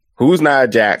 Who's Nia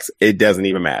Jax? It doesn't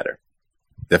even matter.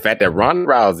 The fact that Ronda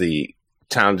Rousey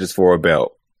challenges for a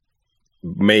belt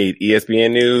made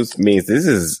ESPN news means this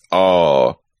is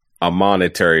all a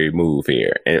monetary move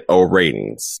here or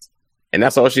ratings. And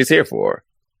that's all she's here for.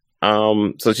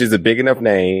 So she's a big enough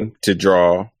name to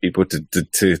draw people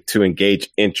to engage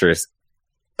interest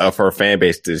of her fan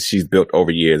base that she's built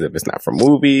over years. If it's not from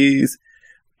movies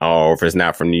or if it's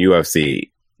not from the UFC,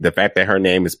 the fact that her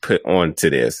name is put onto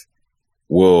this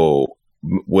will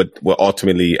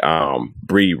ultimately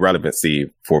breed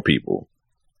relevancy for people.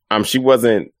 She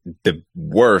wasn't the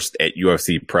worst at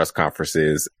UFC press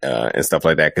conferences and stuff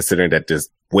like that, considering that there's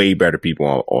way better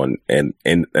people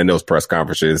in those press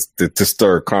conferences to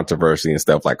stir controversy and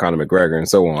stuff like Conor McGregor and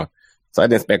so on. So I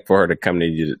didn't expect for her to come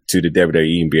to the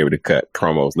WWE and be able to cut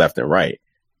promos left and right.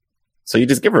 So you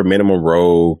just give her a minimum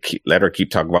role, let her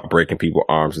keep talking about breaking people's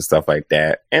arms and stuff like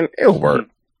that, and it'll work.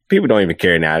 People don't even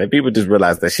care now. People just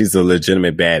realize that she's a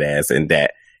legitimate badass and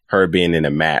that her being in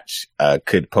a match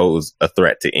could pose a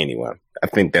threat to anyone. I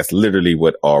think that's literally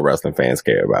what all wrestling fans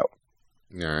care about.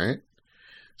 All right.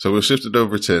 So we'll shift it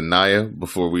over to Nia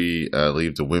before we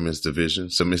leave the women's division.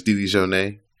 So Miss Didi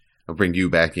Jonay, I'll bring you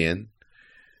back in.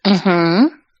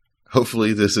 Mm-hmm.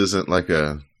 Hopefully this isn't like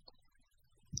a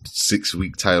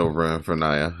 6-week title run for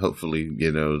Nia. Hopefully,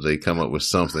 they come up with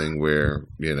something where,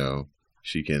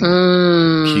 she can keep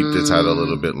the title a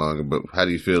little bit longer. But how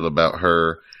do you feel about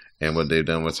her and what they've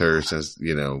done with her since,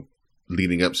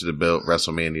 leading up to the belt,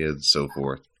 WrestleMania, and so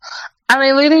forth? I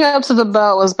mean, leading up to the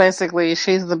belt was basically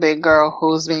she's the big girl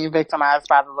who's being victimized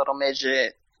by the little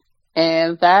midget.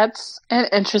 And that's an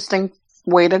interesting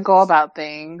way to go about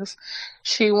things.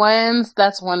 She wins.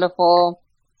 That's wonderful.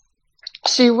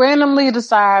 She randomly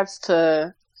decides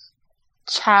to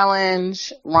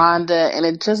challenge Ronda, and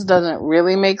it just doesn't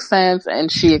really make sense.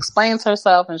 And she explains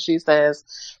herself, and she says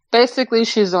basically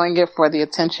she's doing it for the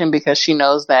attention because she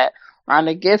knows that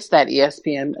Ronda gets that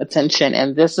ESPN attention,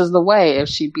 and this is the way. If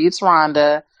she beats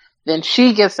Ronda, then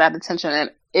she gets that attention,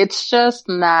 and it's just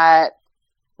not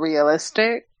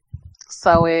realistic.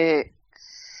 So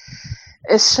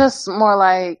it's just more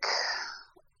like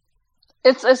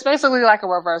it's basically like a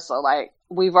reversal. Like,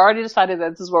 we've already decided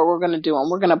that this is what we're going to do, and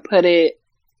we're going to put it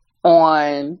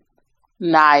on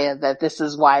Nia that this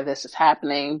is why this is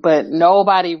happening, but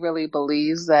nobody really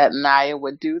believes that Nia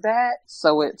would do that.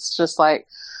 So it's just like,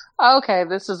 okay,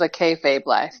 this is a kayfabe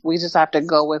life. We just have to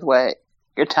go with what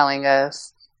you're telling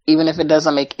us, even if it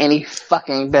doesn't make any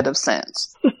fucking bit of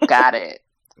sense. Got it.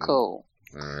 Cool.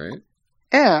 All right.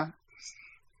 Yeah.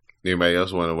 Anybody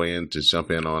else want to weigh in to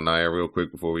jump in on Nia real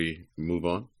quick before we move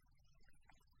on?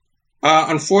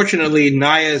 Unfortunately,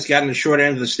 Nia has gotten the short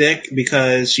end of the stick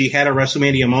because she had a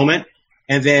WrestleMania moment,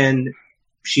 and then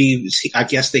she's, I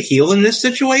guess, the heel in this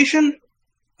situation.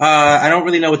 I don't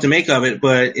really know what to make of it,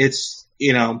 but it's,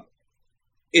 you know,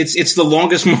 it's the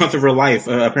longest month of her life,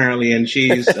 apparently, and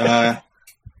she's,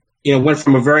 you know, went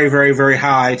from a very, very, very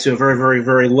high to a very, very,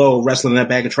 very low, wrestling that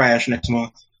bag of trash next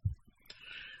month.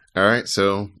 All right,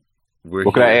 so we're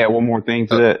Well, could I add one more thing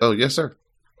to that? Oh, yes, sir.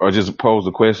 Or just pose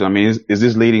the question. I mean, is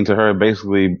this leading to her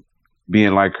basically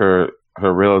being like her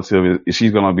relative? Is she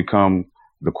going to become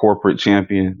the corporate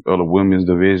champion of the women's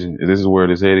division? This is where it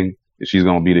is heading. Is she's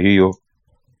going to be the heel?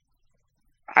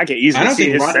 I can easily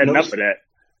see it setting up for that.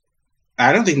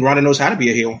 I don't think Ronda knows how to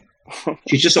be a heel.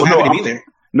 She's just so happy to be there.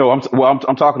 No,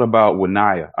 I'm talking about with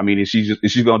Nia. I mean, is she going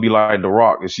to be like The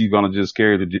Rock? Is she going to just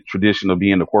carry the tradition of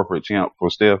being the corporate champ for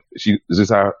Steph? Is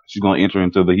this how she's going to enter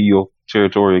into the heel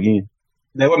territory again?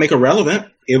 That would make her relevant.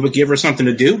 It would give her something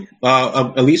to do,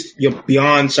 at least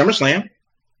beyond SummerSlam.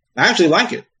 I actually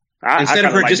like it. Instead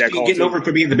of her just getting over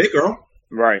for being the big girl.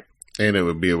 Right. And it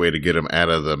would be a way to get him out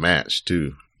of the match,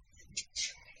 too.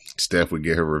 Steph would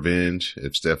get her revenge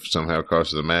if Steph somehow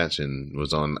cost the match and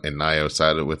Nia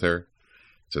sided with her.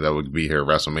 So that would be her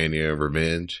WrestleMania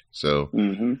revenge. So,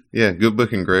 yeah, good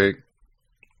booking, Greg.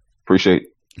 Appreciate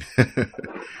it.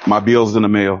 My bill's in the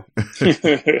mail.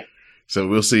 So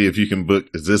we'll see if you can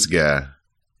book this guy.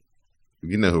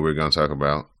 You know who we're going to talk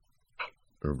about.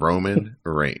 Roman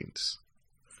Reigns.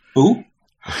 Who?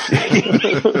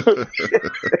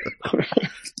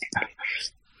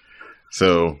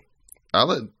 So I'll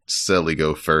let Selly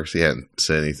go first. He hadn't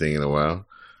said anything in a while.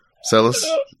 Sellis?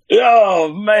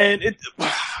 Oh, man.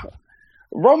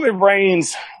 Roman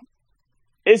Reigns,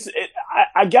 I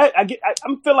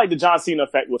feel like the John Cena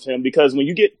effect with him, because when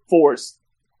you get forced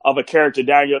of a character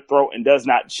down your throat and does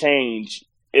not change,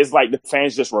 it's like the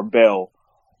fans just rebel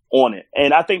on it.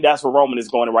 And I think that's where Roman is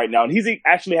going right now. And he's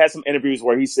actually had some interviews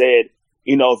where he said,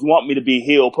 you know, if you want me to be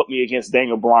heel, put me against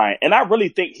Daniel Bryan. And I really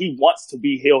think he wants to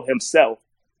be heel himself.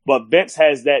 But Vince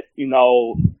has that, you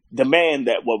know, demand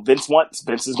that what Vince wants,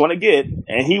 Vince is going to get.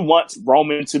 And he wants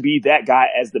Roman to be that guy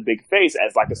as the big face,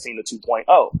 as like a Cena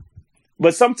 2.0.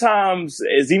 But sometimes,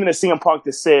 as even as CM Punk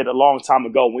has said a long time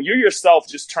ago, when you're yourself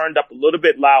just turned up a little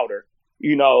bit louder,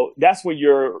 you know, that's when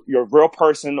your real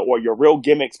person or your real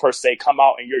gimmicks per se come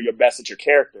out and you're your best at your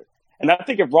character. And I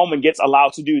think if Roman gets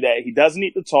allowed to do that, he doesn't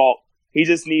need to talk. He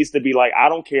just needs to be like, I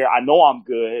don't care. I know I'm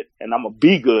good and I'm going to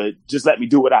be good. Just let me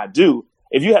do what I do.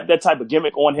 If you have that type of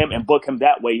gimmick on him and book him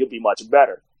that way, he'll be much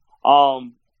better.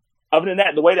 Other than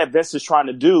that, the way that Vince is trying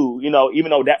to do, you know,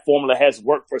 even though that formula has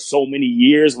worked for so many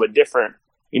years with different,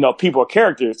 you know, people or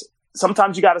characters,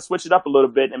 sometimes you got to switch it up a little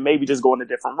bit and maybe just go in a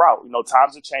different route. You know,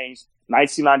 times have changed.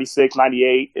 1996,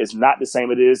 98 is not the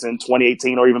same it is in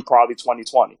 2018 or even probably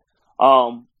 2020.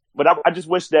 But I just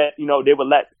wish that, you know, they would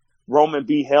let Roman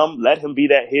be him, let him be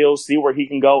that heel, see where he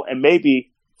can go, and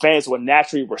maybe fans would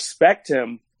naturally respect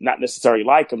him, not necessarily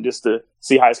like him, just to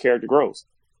see how his character grows.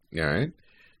 All right.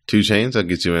 2 Chainz, I'll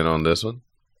get you in on this one.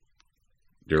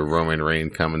 Your Roman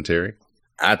Reigns commentary.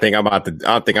 I think I'm about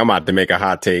to make a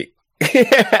hot take.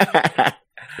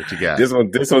 What you got?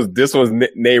 This one's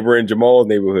neighboring Jamal's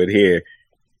neighborhood here.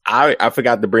 I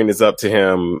forgot to bring this up to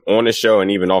him on the show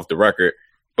and even off the record.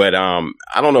 But I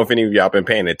don't know if any of y'all been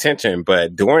paying attention,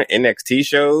 but during NXT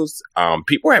shows,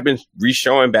 people have been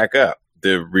re-showing back up.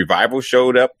 The Revival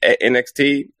showed up at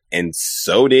NXT, and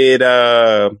so did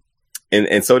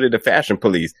and so did the Fashion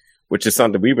Police, which is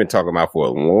something we've been talking about for a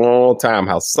long time.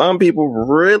 How some people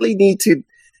really need to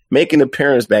make an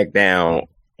appearance back down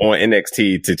on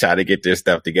NXT to try to get their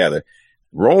stuff together.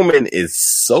 Roman is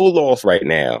so lost right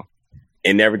now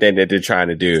in everything that they're trying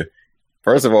to do.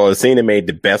 First of all, Cena made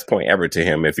the best point ever to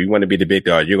him. If you want to be the big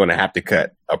dog, you're going to have to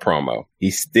cut a promo.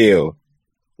 He still,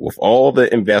 with all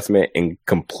the investment and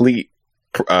complete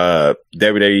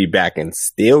WWE backing,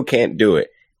 still can't do it,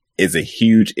 is a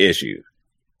huge issue.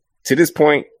 To this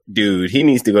point, dude, he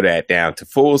needs to go down to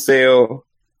Full Sail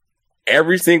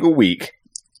every single week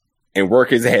and work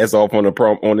his ass off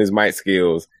on his mic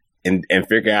skills and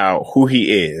figure out who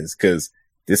he is, because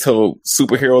this whole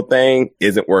superhero thing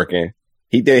isn't working.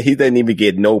 He doesn't even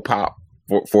get no pop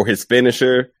for his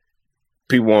finisher.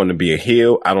 People want him to be a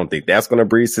heel. I don't think that's going to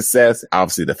breed success.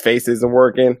 Obviously, the face isn't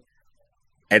working.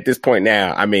 at this point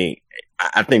now, I mean,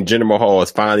 I think Jinder Mahal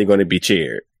is finally going to be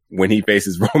cheered when he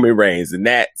faces Roman Reigns, and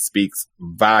that speaks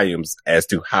volumes as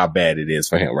to how bad it is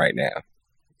for him right now.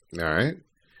 All right.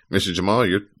 Mr. Jamal,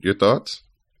 your thoughts?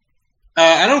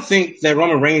 I don't think that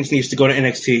Roman Reigns needs to go to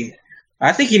NXT.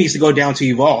 I think he needs to go down to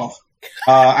Evolve.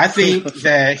 I think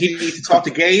that he needs to talk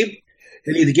to Gabe.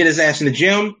 He needs to get his ass in the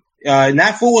gym.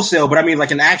 Not Full Sail, but I mean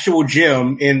like an actual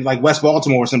gym in like West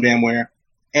Baltimore or some damn where.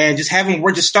 And just have him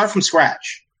just start from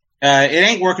scratch. It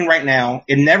ain't working right now.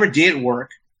 It never did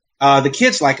work. The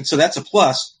kids like it, so that's a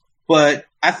plus. But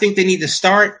I think they need to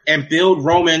start and build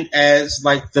Roman as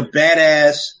like the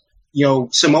badass,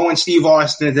 Samoan Steve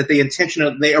Austin that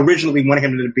they originally wanted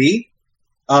him to be.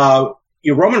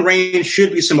 Roman Reigns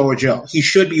should be Samoa Joe. He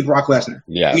should be Brock Lesnar.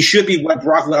 Yeah. He should be what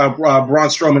Braun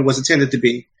Strowman was intended to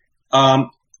be.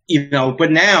 But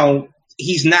now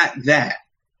he's not that.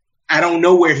 I don't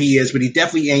know where he is, but he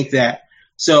definitely ain't that.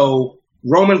 So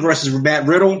Roman versus Matt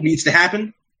Riddle needs to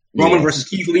happen. Roman versus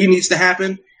Keith Lee needs to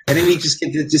happen. And they need just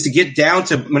to get down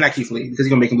to, well, not Keith Lee, because he's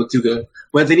going to make him look too good.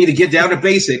 But they need to get down to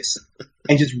basics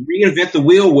and just reinvent the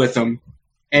wheel with him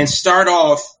and start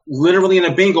off literally in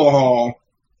a bingo hall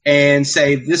and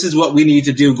say, this is what we need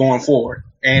to do going forward.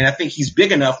 And I think he's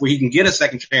big enough where he can get a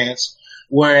second chance,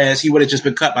 whereas he would have just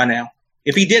been cut by now.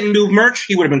 If he didn't move merch,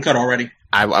 he would have been cut already.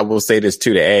 I will say this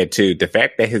too, to add to the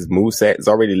fact that his moveset is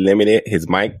already limited. His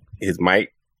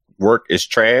mic work is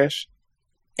trash,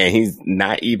 and he's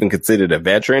not even considered a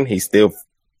veteran. He's still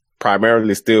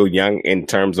primarily still young in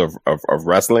terms of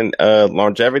wrestling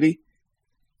longevity.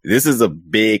 This is a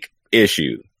big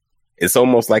issue. It's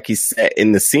almost like he's set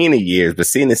in the Cena years, but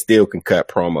Cena still can cut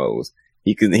promos.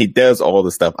 He does all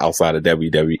the stuff outside of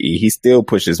WWE. He still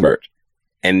pushes merch.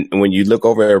 And when you look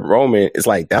over at Roman, it's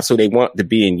like that's who they want to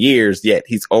be in years, yet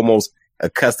he's almost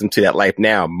accustomed to that life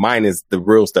now, minus the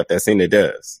real stuff that Cena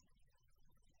does.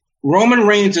 Roman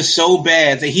Reigns is so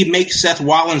bad that he makes Seth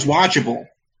Rollins watchable.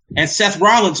 And Seth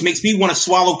Rollins makes me want to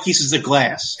swallow pieces of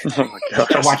glass. Oh my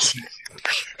God. Watch.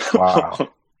 Wow.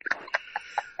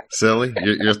 Silly,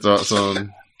 your thoughts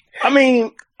on?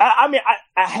 I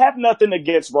have nothing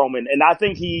against Roman, and I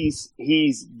think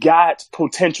he's got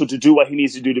potential to do what he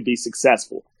needs to do to be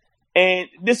successful. And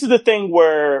this is the thing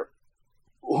where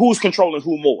who's controlling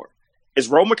who more? Is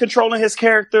Roman controlling his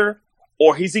character,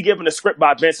 or is he given a script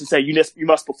by Vince and say you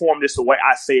must perform this the way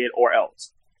I say it or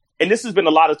else? And this has been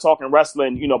a lot of talk in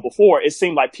wrestling. Before it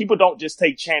seemed like people don't just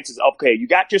take chances. Okay, you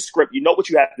got your script, you know what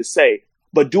you have to say,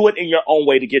 but do it in your own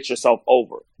way to get yourself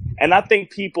over. And I think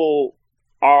people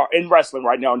are in wrestling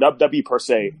right now, in WWE per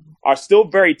se, are still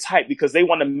very tight because they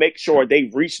want to make sure they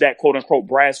reach that quote unquote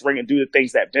brass ring and do the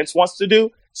things that Vince wants to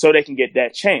do so they can get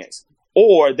that chance.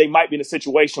 Or they might be in a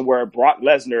situation where Brock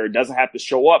Lesnar doesn't have to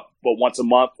show up but once a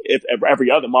month, if every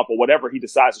other month or whatever he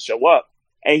decides to show up,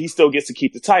 and he still gets to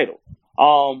keep the title.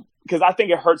 Because I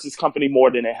think it hurts his company more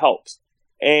than it helps.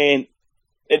 And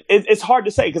it's hard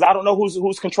to say because I don't know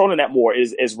who's controlling that more.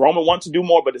 Is Roman want to do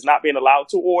more but is not being allowed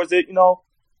to, or is it,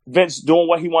 Vince doing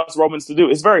what he wants Romans to do?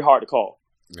 It's very hard to call.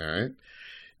 All right.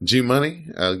 G Money,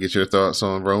 I'll get your thoughts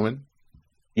on Roman.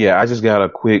 Yeah, I just got a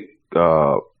quick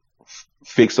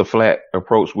fix a flat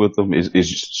approach with them.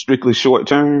 Is strictly short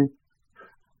term.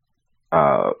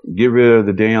 Get rid of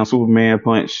the damn Superman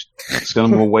punch.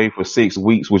 Send them away for 6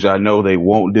 weeks, which I know they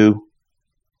won't do.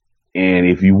 And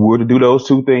if you were to do those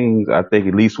two things, I think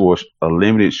at least for a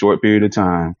limited short period of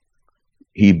time,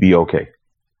 he'd be okay.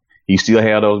 He still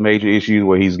had those major issues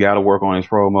where he's got to work on his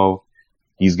promo.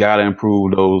 He's got to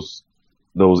improve those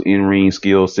in-ring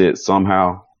skill sets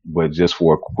somehow. But just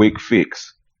for a quick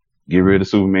fix, get rid of the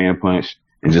Superman punch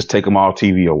and just take him off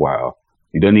TV a while.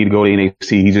 He doesn't need to go to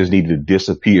NXT. He just needs to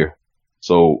disappear.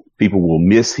 So people will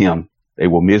miss him. They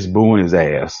will miss booing his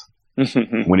ass.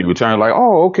 When he returns, like,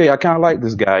 oh, okay, I kind of like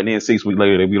this guy. And then 6 weeks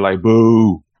later, they'll be like,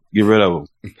 boo, get rid of him.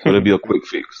 So it'll be a quick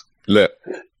fix. Look,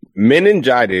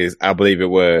 Meningitis, I believe it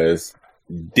was,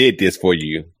 did this for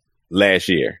you last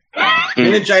year.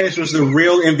 Meningitis was the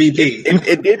real MVP.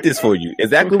 It did this for you.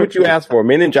 Exactly what you asked for.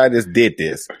 Meningitis did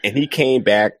this. And he came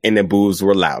back and the boos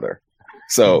were louder.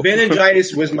 So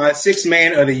Meningitis was my 6th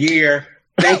man of the year.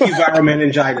 Thank you, Viral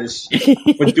Meningitis,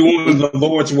 for doing the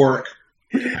Lord's work.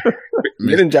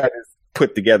 Meningitis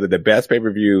put together the best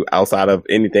pay-per-view outside of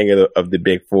anything of the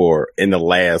big four in the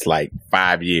last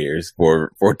 5 years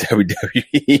for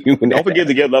WWE. Don't forget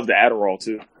to give love to Adderall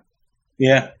too.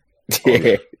 Yeah.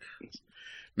 Yeah.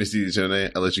 Mr.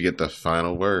 Jonah, I'll let you get the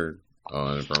final word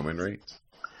on Roman Reigns.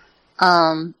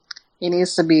 He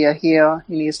needs to be a heel.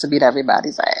 He needs to beat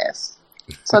everybody's ass.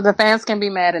 So the fans can be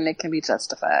mad and it can be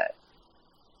justified.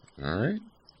 All right.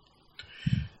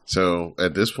 So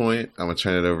at this point, I'm going to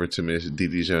turn it over to Miss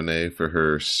Didi Jonay for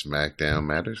her SmackDown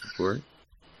Matters report.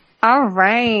 All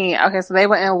right. Okay, so they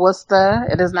were in Worcester.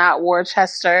 It is not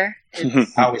Worcester. I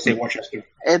always say Worcester.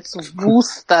 It's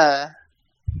Worcester.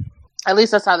 At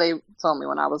least that's how they told me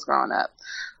when I was growing up.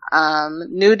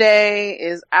 New Day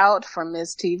is out for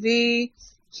Miz TV.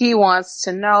 He wants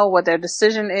to know what their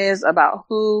decision is about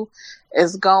who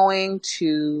is going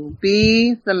to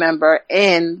be the member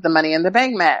in the Money in the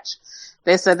Bank match.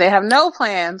 They said they have no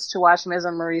plans to watch Miz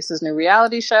and Maurice's new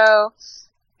reality show.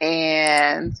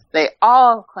 And they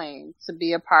all claim to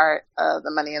be a part of the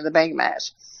Money in the Bank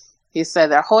match. He said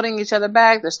they're holding each other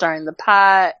back. They're starting the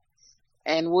pot.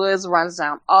 And Woods runs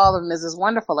down all of Miz's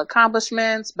wonderful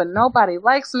accomplishments. But nobody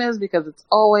likes Miz because it's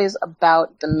always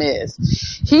about the Miz.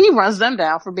 He runs them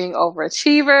down for being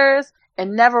overachievers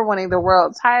and never winning the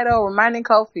world title, reminding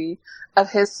Kofi of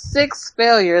his 6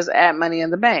 failures at Money in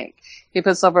the Bank. He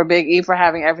puts over Big E for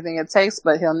having everything it takes,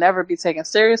 but he'll never be taken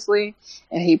seriously.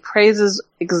 And he praises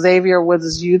Xavier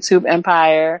Woods' YouTube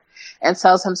empire and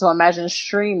tells him to imagine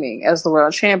streaming as the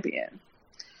world champion.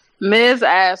 Miz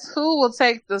asks who will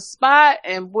take the spot,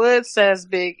 and Woods says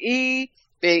Big E.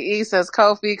 Big E says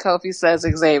Kofi. Kofi says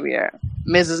Xavier.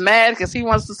 Miz is mad because he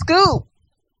wants the scoop.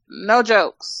 No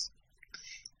jokes.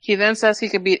 He then says he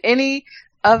could beat any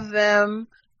of them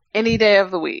any day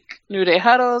of the week. New Day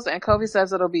huddles, and Kofi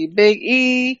says it'll be Big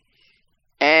E.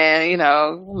 And,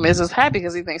 Miz is happy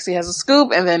because he thinks he has a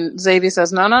scoop. And then Xavier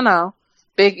says, no.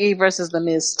 Big E versus the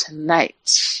Miz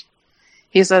tonight.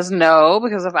 He says no,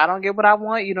 because if I don't get what I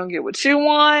want, you don't get what you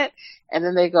want. And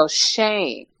then they go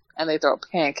shame, and they throw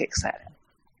pancakes at him.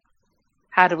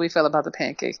 How do we feel about the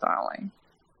pancake throwing?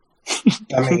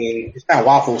 I mean, it's not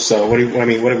waffles, so what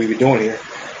are we doing here?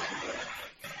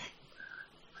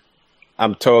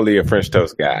 I'm totally a French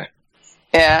toast guy.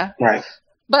 Yeah. Right.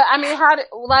 But,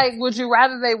 would you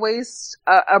rather they waste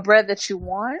a bread that you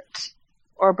want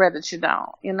or a bread that you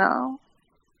don't, A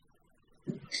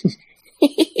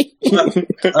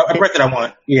bread that I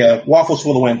want. Yeah, waffles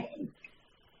for the win.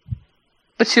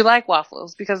 But you like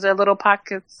waffles because they're little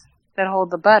pockets that hold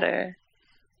the butter.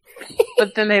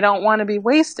 But then they don't want to be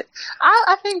wasted.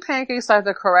 I think pancakes are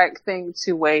the correct thing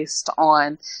to waste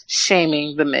on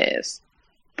shaming the Miz.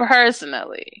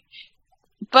 Personally.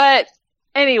 But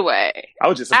anyway. I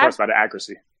was just impressed by the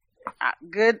accuracy.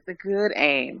 Good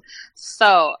aim.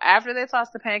 So after they toss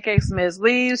the pancakes, Miz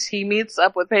leaves. He meets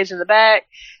up with Paige in the back,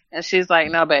 and she's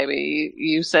like, "No, baby,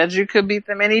 you said you could beat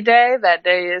them any day. That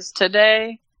day is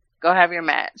today. Go have your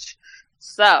match."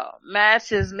 So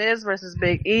match is Miz versus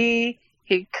Big E.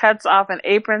 He cuts off an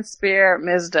apron spear.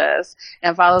 Miz does,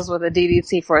 and follows with a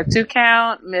DDT for a 2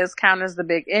 count. Miz counters the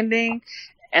big ending,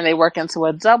 and they work into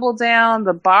a double down.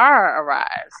 The Bar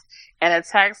arrives and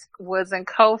attacks Woods and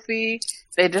Kofi.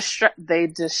 They distract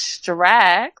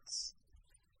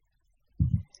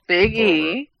Big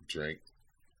E. Drink.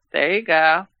 There you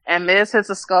go. And Miz hits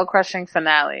a skull-crushing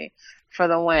finale for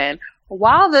the win.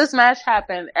 While this match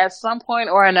happened, at some point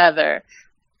or another,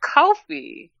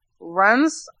 Kofi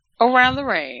runs around the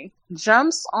ring,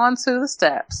 jumps onto the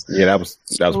steps. Yeah, that was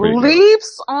pretty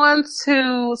leaps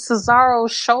onto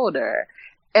Cesaro's shoulder,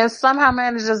 and somehow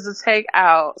manages to take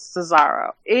out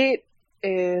Cesaro. It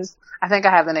is... I think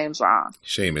I have the names wrong.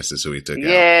 Sheamus is who he took out.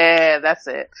 Yeah, that's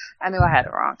it. I knew I had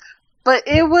it wrong. But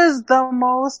it was the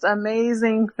most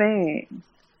amazing thing.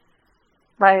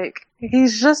 Like,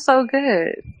 he's just so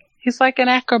good. He's like an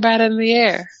acrobat in the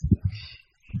air.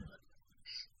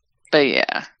 But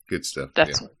yeah. Good stuff.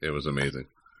 It was amazing.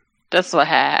 That's what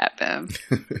happened.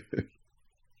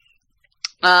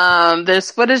 There's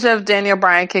footage of Daniel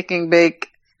Bryan kicking Big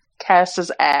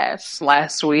Cass's ass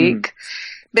last week.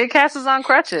 Big Cass is on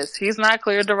crutches. He's not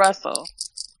cleared to wrestle.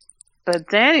 But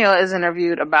Daniel is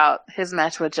interviewed about his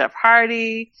match with Jeff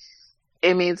Hardy.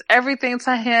 It means everything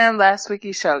to him. Last week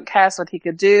he showed Cass what he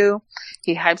could do.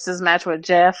 He hypes his match with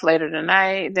Jeff later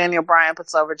tonight. Daniel Bryan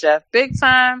puts over Jeff big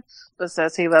time, but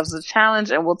says he loves the challenge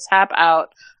and will tap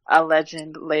out a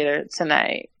legend later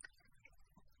tonight.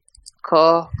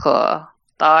 Cool.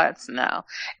 Thoughts? No.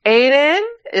 Aiden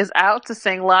is out to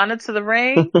sing Lana to the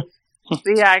ring.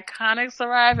 The Iconics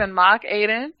arrive and mock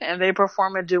Aiden, and they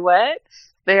perform a duet.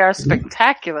 They are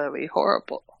spectacularly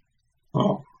horrible.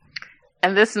 Oh.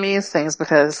 And this means things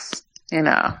because,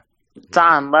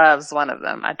 Don loves one of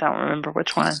them. I don't remember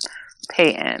which one.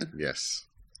 Peyton. Yes.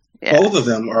 Yeah. Both of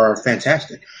them are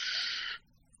fantastic.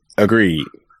 Agreed.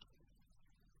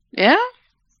 Yeah?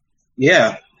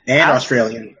 Yeah, and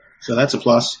Australian. So that's a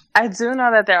plus. I do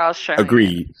know that they're Australian.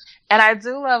 Agreed. And I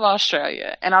do love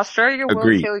Australia. And Australia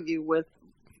will kill you with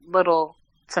little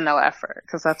to no effort,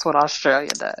 because that's what Australia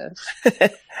does.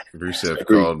 Rusev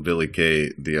called Billie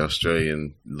Kay the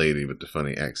Australian lady with the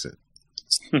funny accent.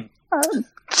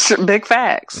 Big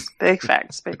facts. Big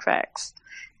facts. Big facts.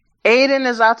 Aiden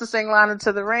is out to sing Lana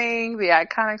to the ring. The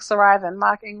Iconics arrive in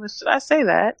mock English. Did I say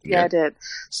that? Yeah, I did.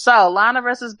 So, Lana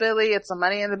versus Billie. It's a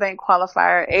Money in the Bank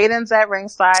qualifier. Aiden's at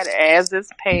ringside, as is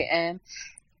Peyton.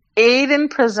 Aiden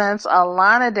presents a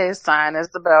Lana Day sign as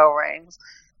the bell rings.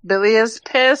 Billie is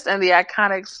pissed, and the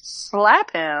Iconics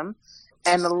slap him.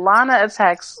 And Lana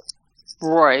attacks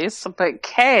Royce, but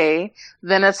Kay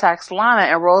then attacks Lana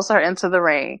and rolls her into the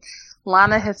ring.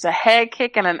 Lana hits a head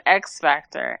kick and an X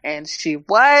Factor, and she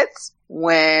wins.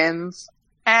 Lana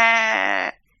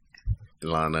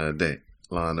Day,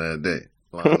 Lana Day,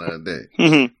 Lana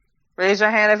Day. Raise your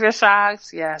hand if you're shocked.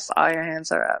 Yes, all your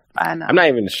hands are up. I know. I'm not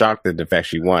even shocked at the fact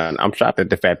she won. I'm shocked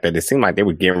at the fact that it seemed like they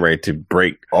were getting ready to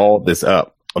break all this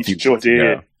up. Sure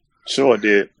did. Sure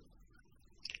did.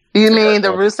 You mean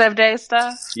the Rusev Day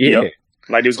stuff? Yeah. Yep.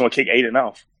 Like they was going to kick Aiden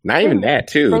off. Not even that,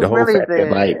 too. They The whole really fact did,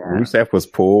 that, like, Rusev was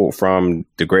pulled from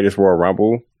the Greatest Royal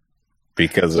Rumble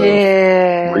because of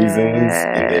reasons.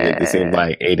 And then it seemed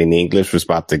like Aiden English was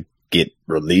about to get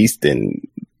released, and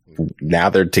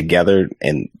now they're together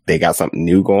and they got something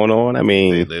new going on. I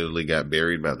mean, they literally got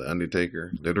buried by the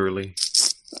Undertaker, literally.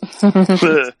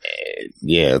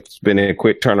 Yeah, it's been a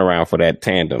quick turnaround for that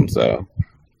tandem, so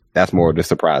that's more of the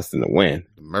surprise than the win.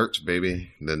 The merch,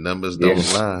 baby. The numbers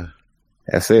don't lie.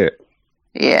 That's it.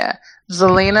 Yeah.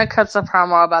 Zelina cuts a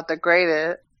promo about the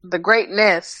greatness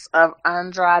of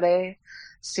Andrade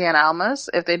Cien Almas.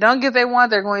 If they don't get what they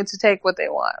want, they're going to take what they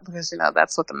want, because, you know,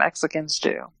 that's what the Mexicans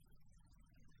do.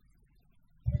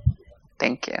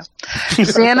 Thank you.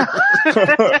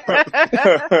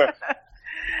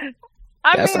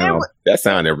 That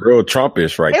sounded real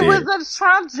Trumpish right there. It was a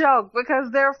Trump joke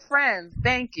because they're friends.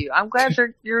 Thank you. I'm glad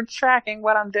you're tracking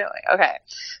what I'm doing. Okay.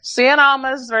 Cien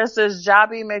Almas versus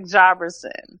Jobby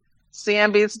McJobberson.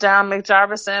 Cien beats down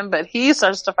McJobberson, but he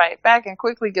starts to fight back and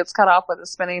quickly gets cut off with a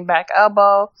spinning back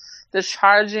elbow. The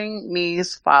charging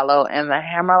knees follow, and the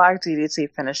hammerlock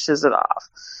DDT finishes it off.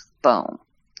 Boom.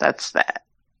 That's that.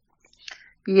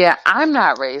 Yeah, I'm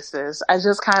not racist. I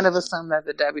just kind of assume that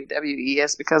the WWE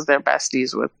is because they're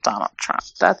besties with Donald Trump.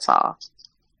 That's all.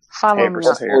 Follow me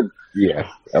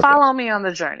on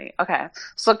the journey. Okay.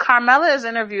 So Carmella is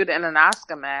interviewed in an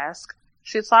Asuka mask.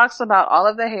 She talks about all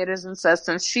of the haters and says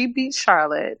since she beat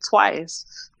Charlotte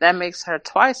twice, that makes her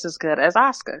twice as good as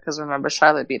Asuka. Because remember,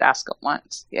 Charlotte beat Asuka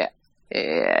once. Yeah.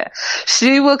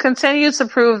 She will continue to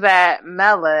prove that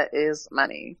Mella is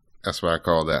money. That's why I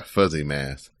call that fuzzy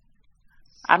math.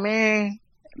 I mean,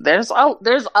 there's a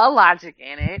logic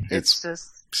in it. It's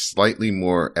just slightly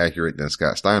more accurate than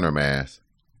Scott Steiner math,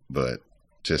 but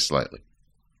just slightly.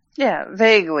 Yeah,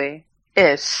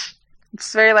 vaguely-ish.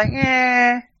 It's very like,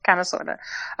 kind of, sort of.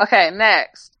 Okay,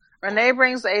 next. Renee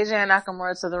brings AJ and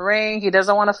Nakamura to the ring. He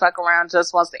doesn't want to fuck around,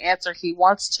 just wants the answer. He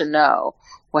wants to know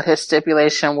what his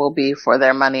stipulation will be for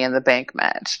their Money in the Bank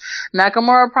match.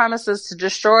 Nakamura promises to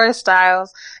destroy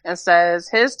Styles and says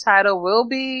his title will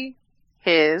be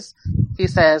his. He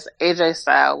says AJ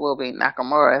style will be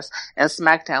Nakamura's and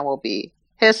SmackDown will be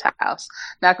his house.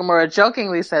 Nakamura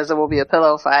jokingly says it will be a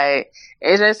pillow fight.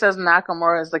 AJ says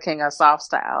Nakamura is the king of soft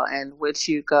style, and which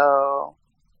you go.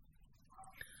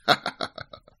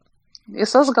 You're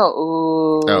supposed to go,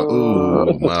 ooh. Oh,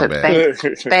 ooh, my bad. Thank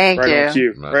you. Thank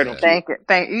you.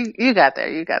 You got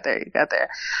there.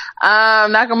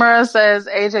 Nakamura says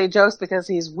AJ jokes because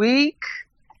he's weak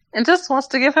and just wants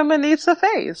to give him a knee to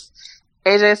face.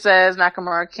 AJ says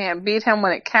Nakamura can't beat him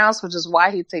when it counts, which is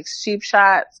why he takes cheap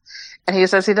shots. And he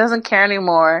says he doesn't care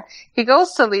anymore. He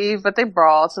goes to leave, but they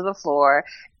brawl to the floor.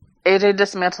 AJ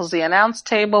dismantles the announce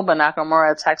table, but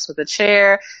Nakamura attacks with a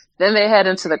chair. Then they head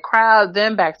into the crowd,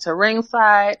 then back to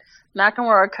ringside.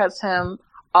 Nakamura cuts him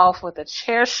off with a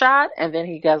chair shot, and then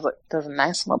he does a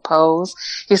nice little pose.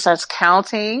 He starts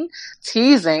counting,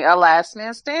 teasing a last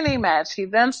man standing match. He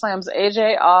then slams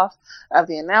AJ off of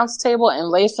the announce table and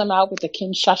lays him out with a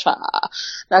Kinshasa.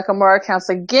 Nakamura counts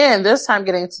again, this time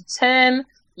getting to 10.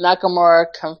 Nakamura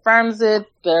confirms it.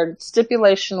 Their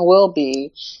stipulation will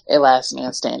be a last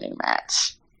man standing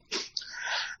match.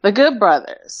 The Good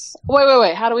Brothers.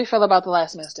 Wait. How do we feel about the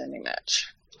last man standing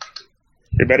match?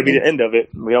 It better be the end of it.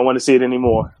 We don't want to see it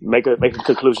anymore. Make a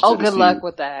conclusion. Oh, good luck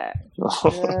with that.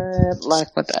 Good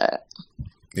luck with that.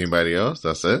 Anybody else?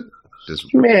 That's it?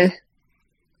 Just me.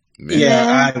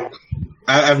 Yeah,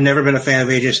 I've never been a fan of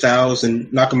AJ Styles,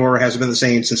 and Nakamura hasn't been the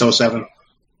same since 2007.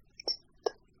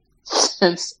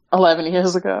 Since 11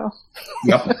 years ago.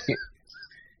 Yep.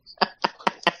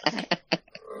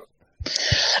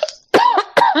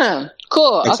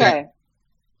 Cool. Exactly. Okay.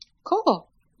 Cool.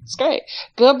 It's great.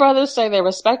 Good Brothers say they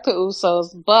respect the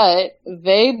Usos, but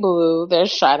they blew their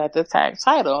shot at the tag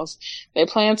titles. They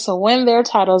plan to win their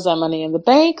titles at Money in the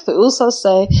Bank. The Usos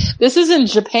say this is in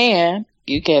Japan,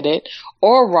 you get it,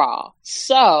 or Raw.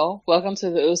 So, welcome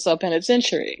to the Uso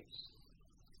Penitentiary.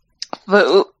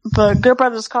 The Good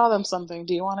Brothers call them something.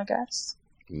 Do you want to guess?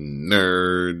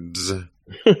 Nerds.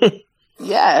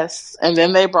 Yes, and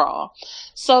then they brawl.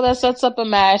 So that sets up a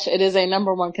match. It is a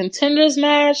number one contenders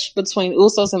match between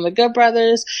Usos and the Good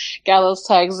Brothers. Gallows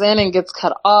tags in and gets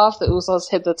cut off. The Usos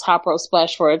hit the top rope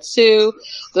splash for a 2.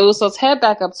 The Usos head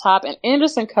back up top, and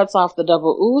Anderson cuts off the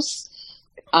double Us.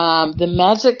 The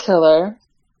Magic Killer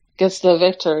gets the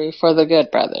victory for the Good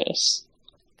Brothers.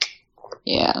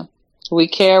 Yeah. We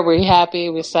care, we're happy,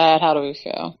 we're sad. How do we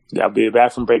feel? That'll be a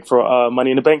bathroom break for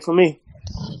Money in the Bank for me.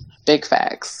 Big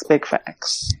facts. Big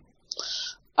facts.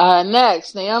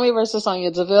 Next, Naomi versus Sonya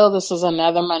Deville. This is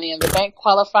another Money in the Bank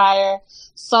qualifier.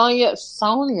 Sonya,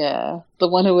 the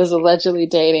one who was allegedly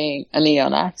dating a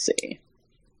neo-Nazi,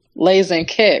 lays in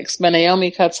kicks, but Naomi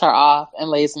cuts her off and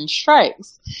lays in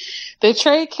strikes. They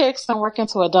trade kicks and work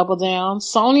into a double down.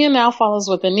 Sonya now follows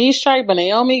with a knee strike, but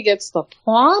Naomi gets the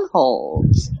prawn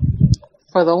holds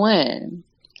for the win.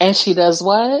 And she does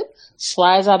what?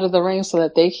 Slides out of the ring so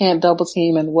that they can't double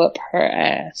team and whoop her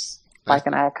ass like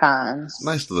an icon.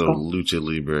 Nice little lucha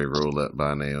libre roll up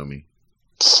by Naomi.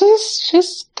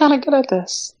 She's kind of good at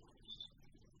this.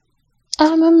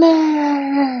 I'm a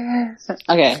mess.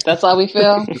 Okay, that's how we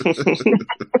feel.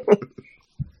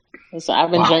 Listen,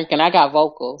 I've been drinking. I got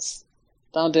vocals.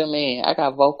 Don't do me. I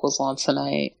got vocals on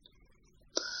tonight.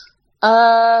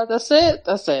 That's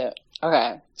it.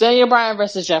 Okay. Daniel Bryan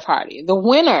versus Jeff Hardy. The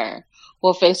winner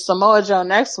will face Samoa Joe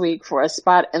next week for a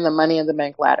spot in the Money in the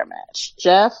Bank ladder match.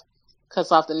 Jeff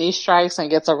cuts off the knee strikes and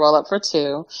gets a roll up for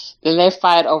 2. Then they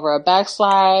fight over a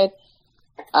backslide.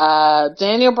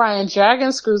 Daniel Bryan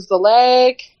dragon screws the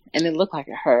leg, and it looked like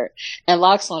it hurt, and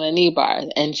locks on a knee bar,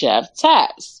 and Jeff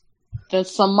taps. Then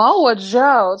Samoa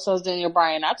Joe tells Daniel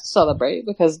Bryan not to celebrate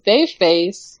because they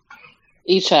face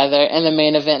each other in the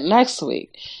main event next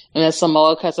week. And then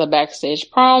Samoa cuts a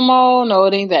backstage promo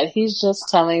noting that he's just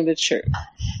telling the truth.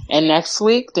 And next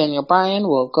week, Daniel Bryan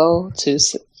will go to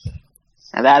sleep.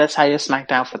 And that is how your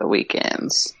SmackDown for the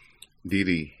weekends.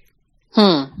 Dee.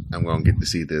 I'm going to get to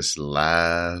see this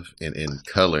live and in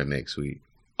color next week.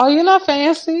 Oh, you're not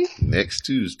fancy? Next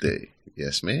Tuesday.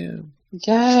 Yes, ma'am.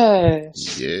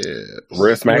 Yes. Yeah.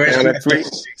 We're SmackDown next week?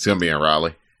 It's going to be in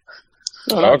Raleigh.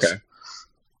 Oh, okay.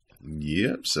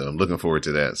 Yep. So I'm looking forward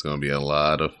to that. It's going to be a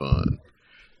lot of fun.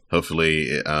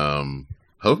 Hopefully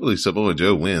Samoa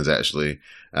Joe wins, actually.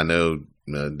 I know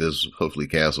hopefully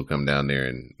Cass will come down there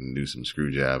and do some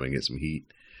screw job and get some heat.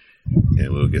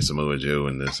 And we'll get Samoa Joe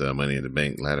in this Money in the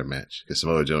Bank ladder match. Because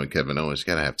Samoa Joe and Kevin Owens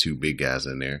got to have 2 big guys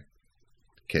in there.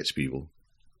 Catch people.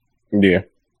 Yeah.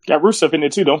 Got Rusev in there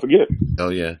too, don't forget. Oh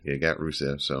yeah, got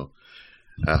Rusev. So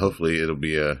hopefully it'll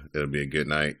be a good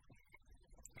night.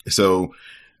 So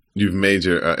you've made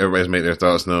everybody's made their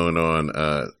thoughts known on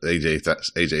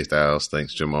AJ Styles,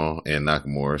 thanks Jamal and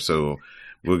Nakamura. So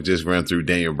we'll just run through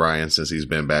Daniel Bryan since he's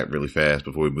been back really fast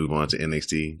before we move on to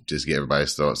NXT. Just get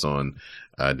everybody's thoughts on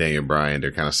Daniel Bryan.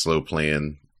 They're kind of slow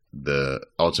playing the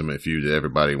ultimate feud that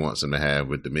everybody wants him to have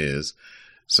with The Miz.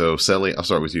 So Sally, I'll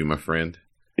start with you, my friend.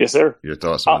 Yes, sir. Your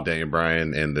thoughts on Daniel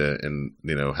Bryan and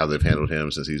how they've handled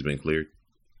him since he's been cleared?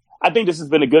 I think this has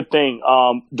been a good thing.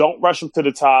 Don't rush him to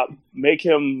the top. Make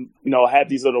him, have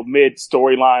these little mid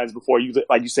storylines before you,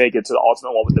 like you say, get to the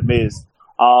ultimate one with The Miz.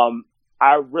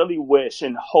 I really wish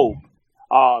and hope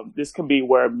this can be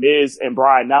where Miz and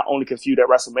Bryan not only can feud at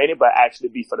WrestleMania, but actually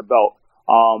be for the belt.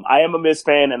 I am a Miz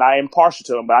fan and I am partial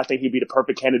to him, but I think he'd be the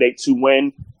perfect candidate to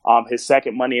win his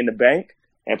second Money in the Bank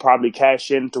and probably cash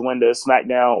in to win the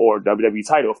SmackDown or WWE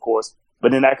title, of course.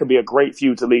 But then that could be a great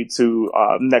feud to lead to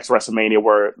next WrestleMania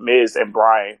where Miz and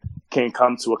Bryan can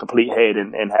come to a complete head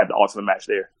and have the ultimate match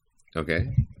there.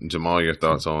 Okay. Jamal, your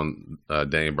thoughts on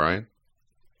Daniel Bryan?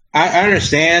 I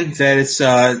understand that it's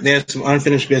there's some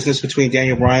unfinished business between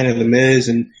Daniel Bryan and The Miz,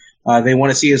 and they want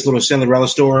to see his little Cinderella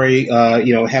story,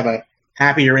 have a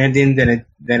happier ending than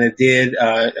it did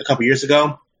a couple years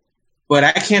ago. But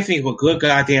I can't think of a good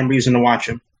goddamn reason to watch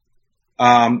him.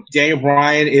 Daniel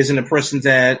Bryan isn't a person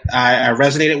that I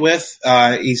resonated with.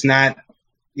 He's not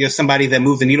somebody that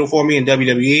moved the needle for me in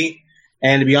WWE.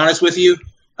 And to be honest with you,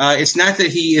 it's not that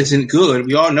he isn't good.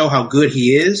 We all know how good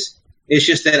he is. It's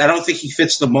just that I don't think he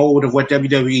fits the mold of what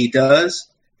WWE does.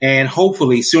 And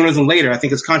hopefully, sooner than later, I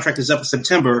think his contract is up in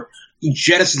September, he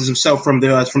jettisons himself from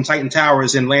Titan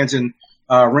Towers and lands in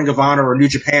Ring of Honor or New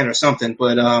Japan or something.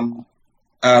 But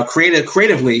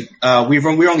creatively,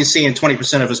 we're only seeing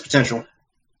 20% of his potential.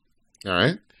 All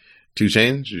right. 2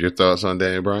 Chainz, your thoughts on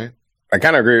Daniel Bryan? I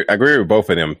kind of agree with both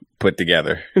of them put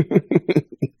together.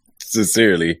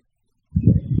 Sincerely.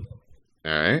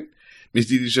 All right. Miss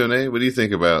Didi Shonay, what do you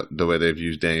think about the way they've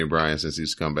used Daniel Bryan since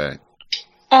he's come back?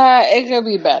 It could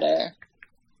be better.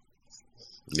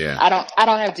 Yeah. I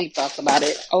don't have deep thoughts about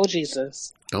it. Oh,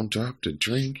 Jesus. Don't drop the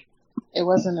drink. It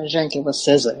wasn't a drink, it was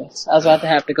scissors. I was about to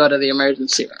have to go to the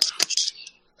emergency room.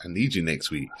 I need you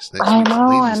next week. I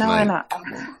know.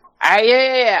 All right,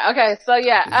 yeah. Okay, so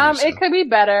yeah, it could be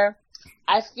better.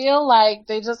 I feel like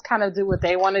they just kind of do what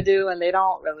they want to do, and they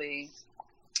don't really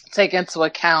take into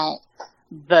account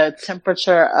the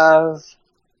temperature of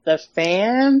the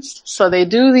fans. So they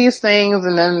do these things,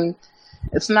 and then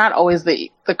it's not always the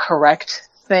correct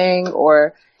thing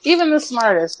or even the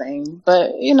smartest thing.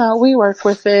 But, you know, we work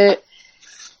with it,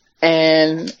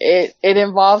 and it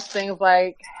involves things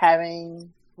like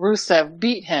having Rusev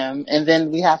beat him, and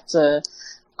then we have to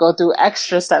go through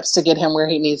extra steps to get him where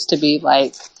he needs to be,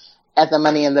 like at the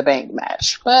Money in the Bank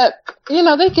match. But, you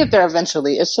know, they get there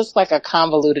eventually. It's just like a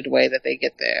convoluted way that they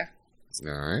get there.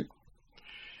 All right.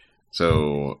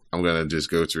 So I'm going to just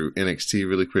go through NXT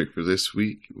really quick for this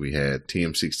week. We had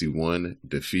TM61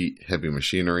 defeat Heavy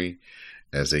Machinery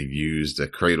as they used a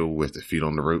cradle with the feet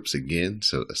on the ropes again,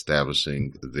 so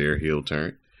establishing their heel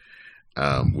turn.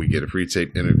 We get a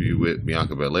pre-taped interview with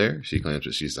Bianca Belair. She claims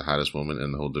that she's the hottest woman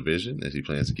in the whole division, and she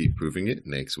plans to keep proving it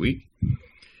next week.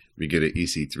 We get an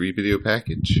EC3 video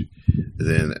package.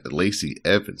 Then Lacey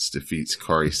Evans defeats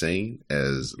Kairi Sane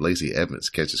as Lacey Evans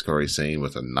catches Kairi Sane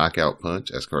with a knockout punch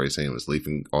as Kairi Sane was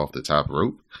leaping off the top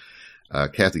rope.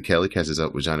 Kathy Kelly catches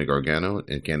up with Johnny Gargano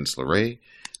and Candice LeRae.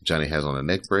 Johnny has on a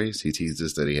neck brace. He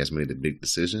teases that he has made a big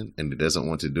decision and he doesn't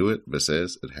want to do it, but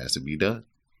says it has to be done.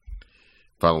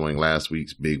 Following last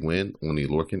week's big win, Oni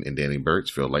Lorcan and Danny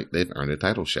Burch feel like they've earned a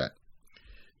title shot.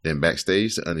 Then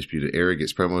backstage, the Undisputed Era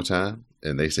gets promo time,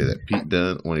 and they say that Pete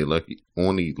Dunne, Oni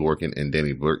Lorcan, and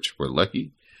Danny Burch were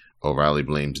lucky. O'Reilly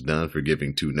blames Dunne for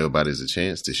giving two nobodies a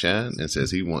chance to shine and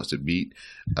says he wants to beat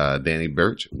Danny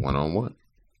Burch one-on-one.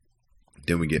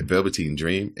 Then we get Velveteen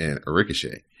Dream and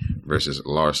Ricochet versus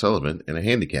Lars Sullivan in a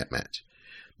handicap match.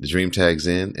 The Dream tags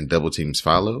in and double teams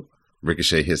follow.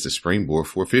 Ricochet hits the springboard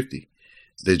 450.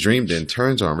 The Dream then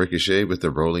turns on Ricochet with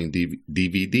the rolling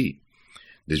DVD.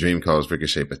 The Dream calls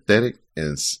Ricochet pathetic,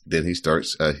 and then he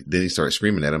starts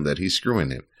screaming at him that he's screwing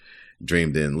him.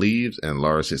 Dream then leaves, and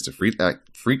Lars hits the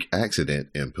freak accident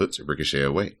and puts Ricochet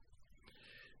away.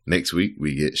 Next week,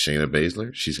 we get Shayna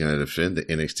Baszler. She's going to defend the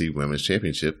NXT Women's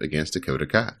Championship against Dakota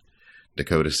Kai.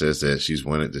 Dakota says that she's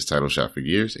wanted this title shot for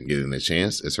years, and getting the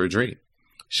chance is her dream.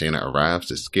 Shayna arrives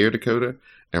to scare Dakota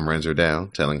and runs her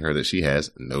down, telling her that she has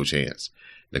no chance.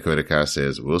 Dakota Kai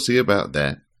says, "We'll see about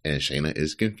that," and Shayna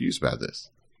is confused by this.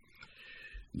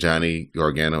 Johnny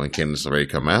Gargano and Candice LeRae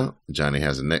come out. Johnny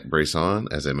has a neck brace on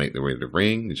as they make their way to the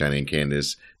ring. Johnny and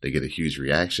Candice, they get a huge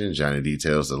reaction. Johnny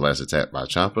details the last attack by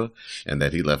Ciampa and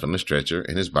that he left on a stretcher,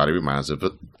 and his body reminds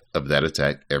him of that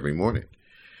attack every morning.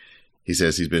 He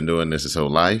says he's been doing this his whole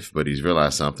life, but he's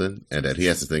realized something, and that he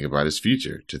has to think about his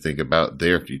future, to think about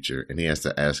their future, and he has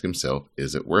to ask himself,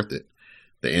 is it worth it?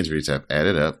 The injuries have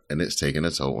added up, and it's taken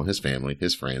a toll on his family,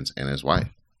 his friends, and his wife.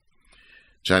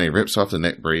 Johnny rips off the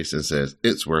neck brace and says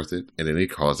it's worth it, and then he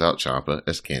calls out Ciampa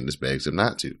as Candice begs him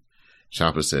not to.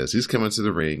 Ciampa says he's coming to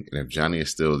the ring, and if Johnny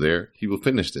is still there, he will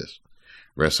finish this.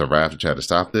 Refs arrive to try to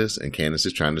stop this, and Candice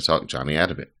is trying to talk Johnny out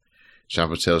of it.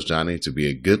 Ciampa tells Johnny to be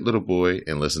a good little boy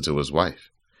and listen to his wife.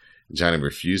 Johnny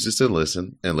refuses to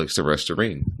listen and looks to rush the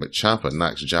ring, but Ciampa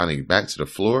knocks Johnny back to the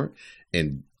floor,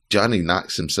 and Johnny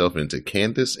knocks himself into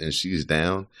Candice, and she's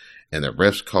down, and the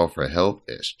refs call for help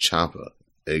as Ciampa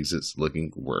exits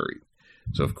looking worried.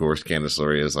 So, of course, Candice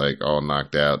LeRae is like all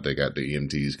knocked out. They got the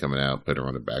EMTs coming out, put her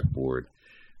on the backboard.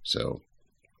 So,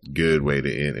 good way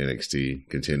to end NXT,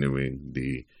 continuing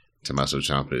the Tommaso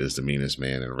Ciampa is the meanest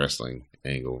man in wrestling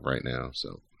angle right now.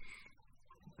 So,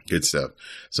 good stuff.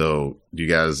 So, you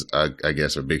guys, I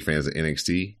guess, are big fans of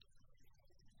NXT?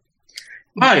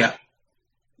 Oh, yeah.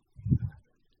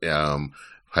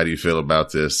 How do you feel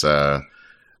about this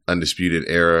Undisputed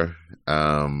Era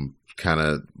kind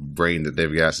of reign that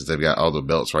they've got, since they've got all the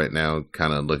belts right now,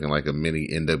 kind of looking like a mini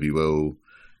NWO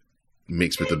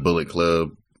mixed with the Bullet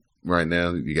Club right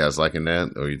now? You guys liking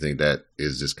that? Or you think that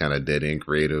is just kind of dead end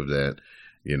creative that,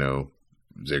 you know,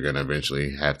 they're going to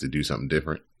eventually have to do something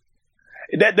different?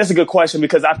 That's a good question,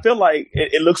 because I feel like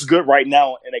it looks good right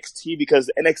now in NXT, because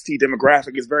the NXT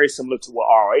demographic is very similar to what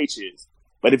ROH is.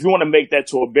 But if you want to make that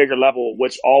to a bigger level,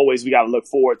 which always we got to look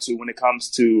forward to when it comes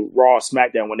to Raw or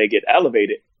SmackDown when they get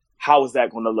elevated, how is that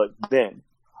going to look then?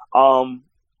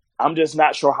 I'm just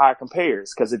not sure how it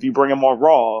compares, because if you bring him on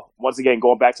Raw, once again,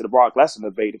 going back to the Brock Lesnar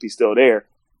debate, if he's still there,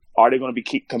 are they going to be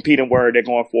competing where they're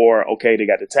going for, okay, they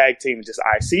got the tag team and just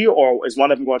IC, or is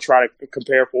one of them going to try to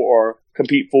compare for or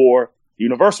compete for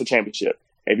Universal Championship?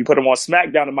 If you put them on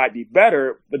SmackDown, it might be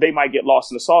better, but they might get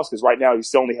lost in the sauce, because right now you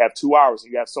still only have 2 hours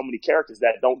and you have so many characters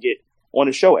that don't get on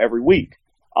the show every week.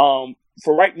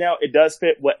 For right now, it does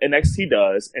fit what NXT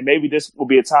does, and maybe this will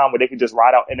be a time where they can just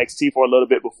ride out NXT for a little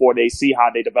bit before they see how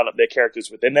they develop their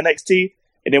characters within NXT,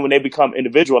 and then when they become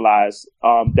individualized,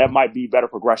 that might be better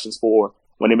progressions for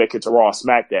when they make it to Raw or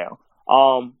SmackDown.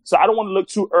 So I don't want to look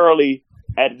too early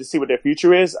at it to see what their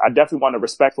future is. I definitely want to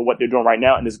respect for what they're doing right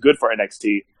now, and it's good for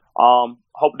NXT.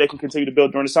 Hope they can continue to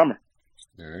build during the summer.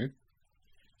 All right.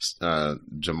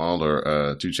 Jamal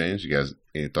or 2 Chainz, you guys,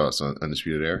 any thoughts on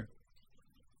Undisputed Era?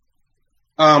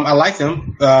 I like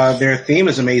them. Their theme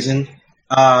is amazing.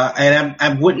 And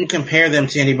I wouldn't compare them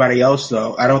to anybody else,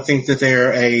 though. I don't think that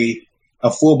they're a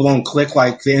full-blown clique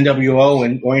like the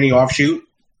NWO or any offshoot.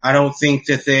 I don't think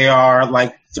that they are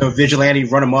like the vigilante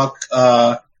run-amok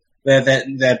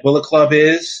that Bullet Club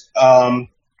is.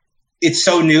 It's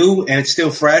so new and it's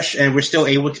still fresh, and we're still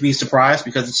able to be surprised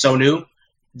because it's so new,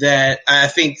 that I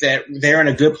think that they're in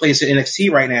a good place at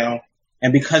NXT right now.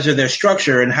 And because of their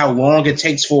structure and how long it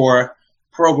takes for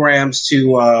programs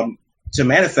to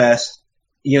manifest,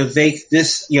 their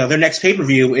next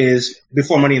pay-per-view is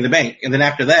before Money in the Bank, and then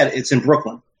after that it's in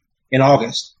Brooklyn in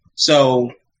August.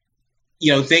 So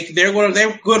they're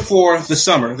good for the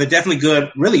summer. They're definitely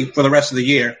good really for the rest of the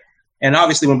year. And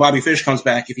obviously when Bobby Fish comes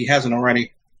back, if he hasn't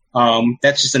already,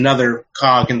 that's just another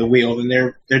cog in the wheel, and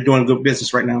they're doing good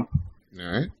business right now.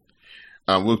 All right.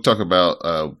 We'll talk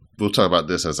about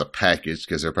this as a package,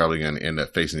 because they're probably going to end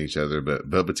up facing each other. But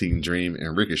Velveteen Dream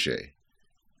and Ricochet,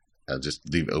 I'll just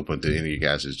leave it open to any of you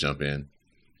guys to jump in.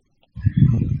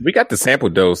 We got the sample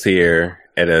dose here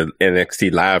at an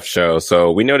NXT live show,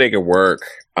 so we know they can work.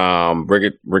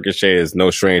 Ricochet is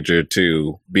no stranger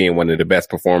to being one of the best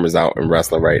performers out in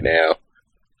wrestling right now.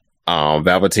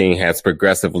 Velveteen has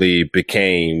progressively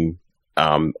became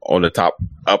on the top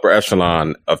upper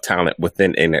echelon of talent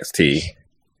within NXT.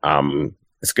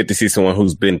 It's good to see someone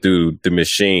who's been through the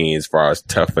machine as far as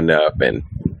Tough Enough and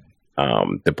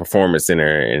the Performance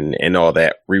Center and all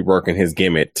that, reworking his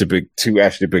gimmick to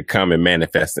actually become and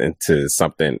manifest into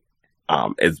something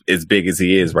as big as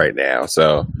he is right now.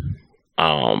 So,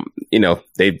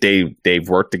 they've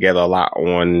worked together a lot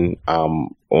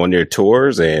on their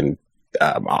tours, and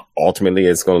ultimately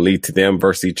it's going to lead to them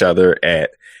versus each other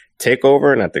at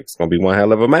TakeOver, and I think it's going to be one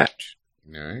hell of a match.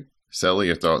 All right. Sally,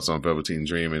 your thoughts on Velveteen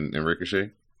Dream and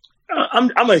Ricochet?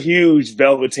 I'm a huge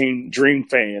Velveteen Dream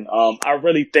fan. I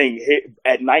really think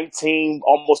at 19,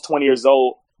 almost 20 years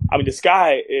old, this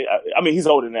guy, he's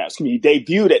older than that. He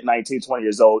debuted at 19, 20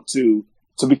 years old to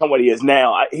become what he is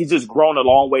now. He's just grown a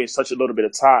long way in such a little bit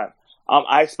of time.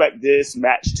 I expect this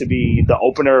match to be the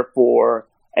opener for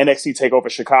NXT TakeOver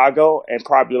Chicago, and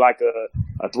probably like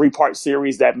a 3-part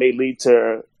series that may lead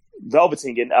to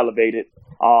Velveteen getting elevated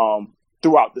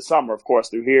throughout the summer, of course,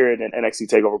 through here and NXT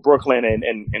TakeOver Brooklyn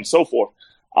and so forth.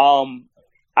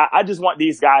 I just want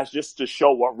these guys just to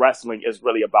show what wrestling is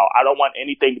really about. I don't want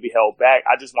anything to be held back.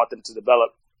 I just want them to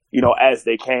develop, as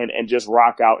they can, and just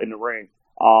rock out in the ring.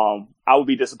 I would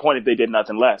be disappointed if they did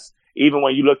nothing less. Even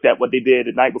when you looked at what they did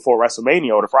the night before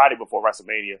WrestleMania or the Friday before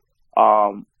WrestleMania,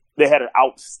 they had an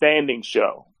outstanding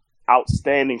show,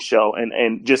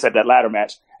 and just at that ladder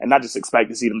match, and I just expect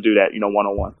to see them do that,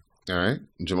 one-on-one. All right.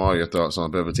 Jamal, your thoughts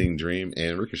on Velveteen Dream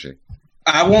and Ricochet?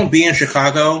 I won't be in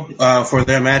Chicago for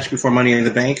their match before Money in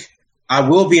the Bank. I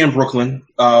will be in Brooklyn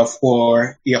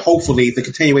for hopefully the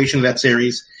continuation of that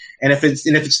series. And if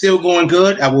it's still going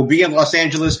good, I will be in Los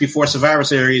Angeles before Survivor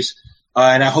Series,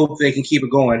 and I hope they can keep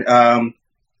it going.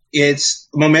 It's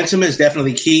momentum is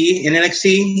definitely key in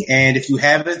NXT, and if you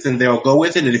have it, then they'll go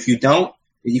with it, and if you don't,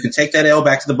 you can take that L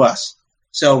back to the bus.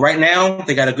 So right now,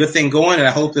 they got a good thing going, and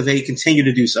I hope that they continue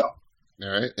to do so. All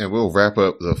right, and we'll wrap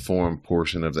up the forum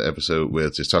portion of the episode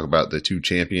with just talk about the 2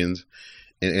 champions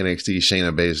in NXT,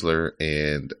 Shayna Baszler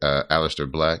and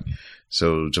Aleister Black.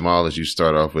 So, Jamal, as you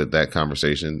start off with that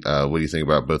conversation, what do you think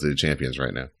about both of the champions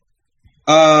right now?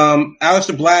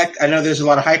 Aleister Black, I know there's a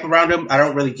lot of hype around him. I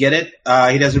don't really get it.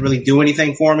 He doesn't really do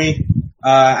anything for me.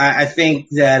 I think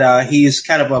that he's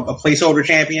kind of a placeholder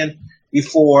champion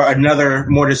before another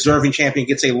more deserving champion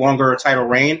gets a longer title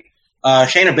reign.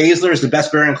 Shayna Baszler is the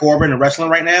best Baron Corbin in wrestling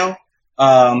right now.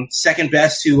 Second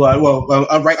best to,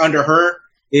 right under her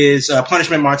is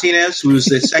Punishment Martinez, who's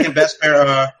the second best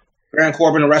Baron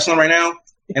Corbin in wrestling right now.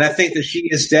 And I think that she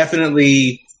is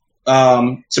definitely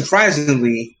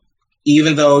surprisingly,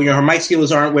 even though her mic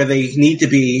skills aren't where they need to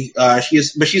be,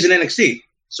 she's in NXT,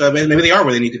 so maybe they are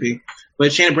where they need to be.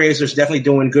 But Shayna Baszler's definitely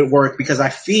doing good work because I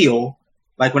feel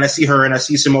like when I see her and I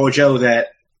see Samoa Joe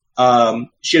that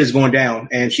shit is going down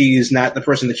and she's not the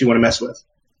person that you want to mess with.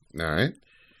 All right.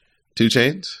 2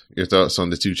 Chainz, your thoughts on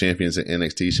the 2 champions in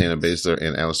NXT, Shayna Baszler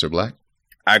and Aleister Black?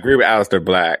 I agree with Aleister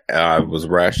Black. It was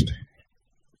rushed.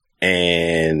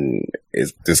 And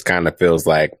it just kind of feels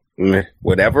like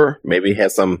whatever. Maybe it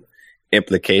has some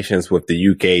implications with the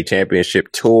UK Championship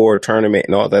Tour tournament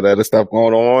and all that other stuff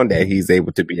going on that he's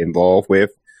able to be involved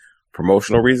with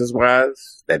promotional reasons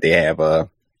wise, that they have a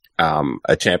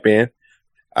champion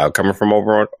coming from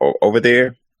over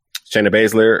there. Shayna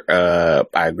Baszler,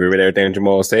 I agree with everything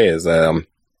Jamal says.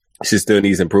 She still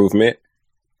needs improvement.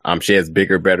 She has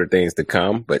bigger, better things to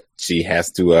come, but she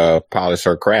has to polish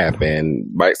her craft,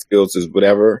 and mic skills is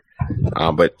whatever.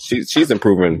 But she's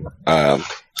improving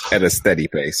at a steady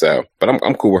pace. So, but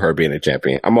I'm cool with her being a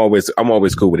champion. I'm always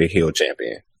cool with a heel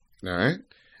champion. All right.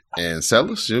 And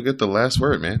Sellers, you'll get the last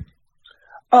word, man.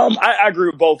 I agree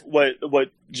with both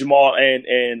what Jamal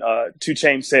and 2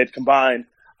 Chainz said combined.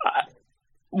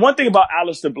 One thing about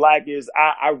Aleister Black is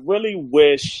I really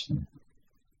wish,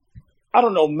 I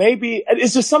don't know, maybe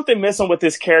it's just something missing with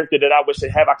this character that I wish they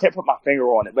have. I can't put my finger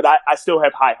on it, but I still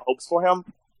have high hopes for him.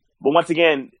 But once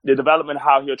again, the development of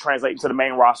how he'll translate into the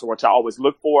main roster, which I always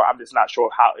look for, I'm just not sure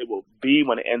how it will be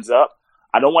when it ends up.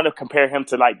 I don't want to compare him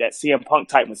to like that CM Punk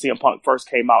type when CM Punk first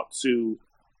came out to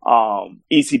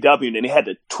ECW, and then he had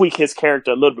to tweak his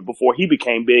character a little bit before he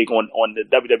became big on the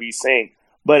WWE scene.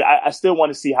 But I still want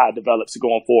to see how it develops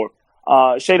going forward.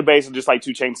 Shayna Baszler, just like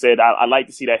 2 Chainz said, I like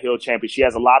to see that heel champion. She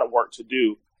has a lot of work to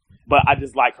do, but I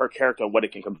just like her character and what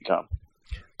it can become.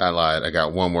 I lied. I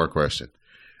got one more question.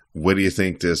 What do you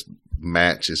think this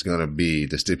match is going to be,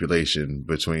 the stipulation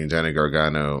between Johnny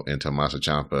Gargano and Tommaso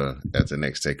Ciampa at the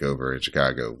next TakeOver in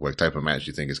Chicago? What type of match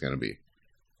do you think it's going to be?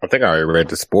 I think I already read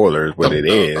the spoilers, what it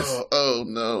is. Oh,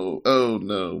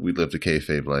 no. We live the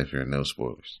kayfabe life here, no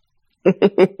spoilers.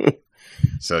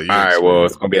 So all right, well,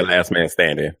 it's going to be a last man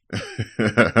standing.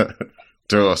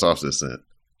 Throw us off this scent.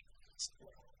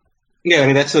 Yeah, I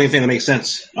mean, that's the only thing that makes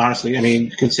sense, honestly. I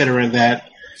mean, considering that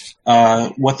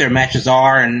what their matches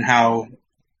are and how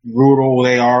brutal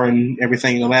they are and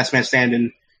everything, the last man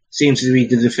standing seems to be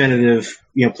the definitive,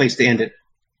 place to end it.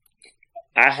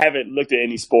 I haven't looked at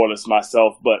any spoilers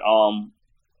myself, but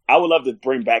I would love to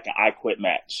bring back an I Quit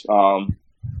match. I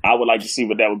would like to see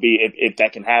what that would be if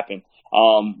that can happen.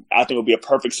 I think it would be a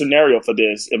perfect scenario for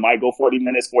this. It might go 40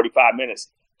 minutes, 45 minutes,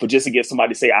 but just to get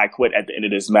somebody to say I quit at the end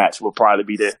of this match will probably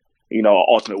be the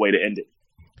ultimate way to end it.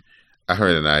 I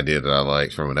heard an idea that I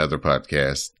liked from another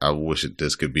podcast. I wish that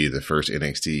this could be the first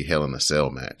NXT Hell in a Cell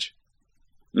match.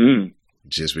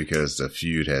 Just because the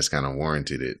feud has kind of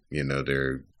warranted it.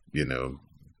 They're,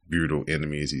 brutal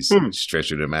enemies. He's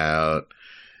stretching them out,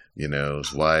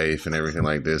 his wife and everything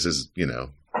like this is,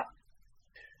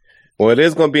 Well, it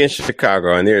is going to be in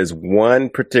Chicago, and there is one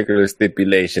particular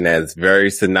stipulation that is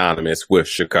very synonymous with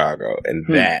Chicago, and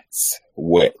that's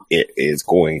what it is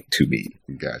going to be.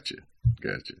 Gotcha.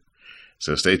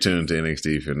 So stay tuned to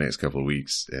NXT for the next couple of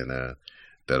weeks, and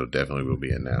that'll definitely will be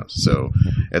announced. So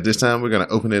at this time, we're going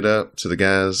to open it up to the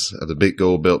guys of the Big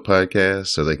Gold Belt podcast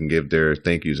so they can give their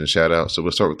thank yous and shout outs. So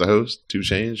we'll start with the host, 2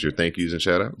 Chainz, your thank yous and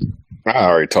shout outs. I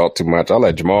already talked too much. I'll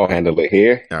let Jamal handle it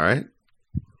here. All right.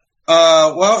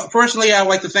 Well, personally, I'd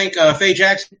like to thank Faye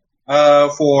Jackson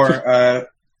for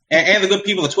and the good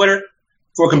people of Twitter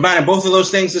for combining both of those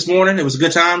things this morning. It was a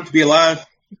good time to be alive.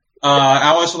 I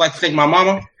also like to thank my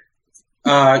mama.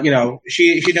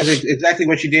 She knows exactly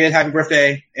what she did. Happy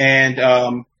birthday! And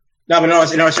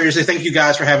seriously, thank you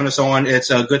guys for having us on. It's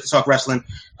good to talk wrestling.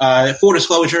 Full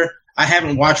disclosure, I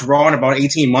haven't watched Raw in about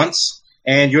 18 months.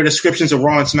 And your descriptions of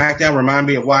Raw and SmackDown remind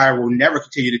me of why I will never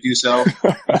continue to do so,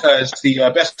 because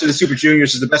the best of the Super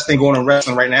Juniors is the best thing going on in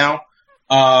wrestling right now.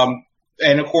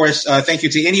 And of course, thank you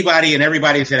to anybody and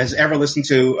everybody that has ever listened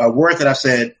to a word that I've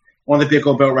said on the Big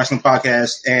Old Belt Wrestling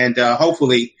Podcast. And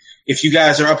hopefully, if you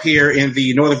guys are up here in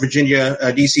the Northern Virginia,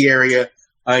 DC area,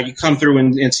 you come through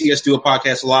and see us do a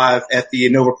podcast live at the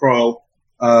Nova Pro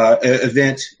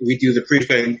event. We do the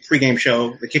pregame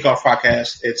show, the kickoff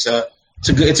podcast. It's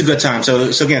a good time. So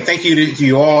again, thank you to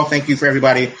you all. Thank you for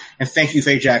everybody. And thank you,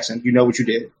 Faye Jackson. You know what you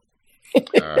did.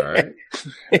 All right.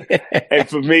 And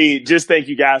for me, just thank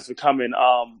you guys for coming.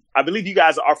 I believe you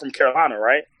guys are from Carolina,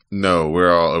 right? No,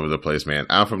 we're all over the place, man.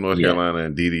 I'm from North Carolina,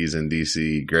 and Dee Dee's in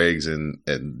DC. Greg's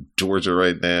in Georgia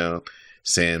right now.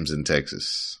 Sam's in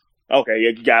Texas. Okay, yeah,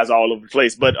 you guys are all over the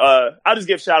place. But I'll just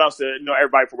give shout outs to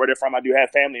everybody for where they're from. I do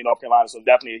have family in North Carolina, so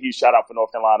definitely a huge shout out for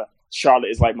North Carolina. Charlotte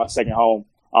is like my second home.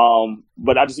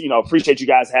 But I just appreciate you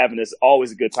guys having us.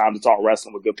 Always a good time to talk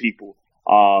wrestling with good people.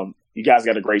 You guys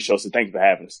got a great show, so thank you for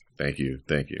having us. Thank you.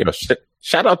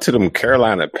 Shout out to them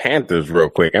Carolina Panthers real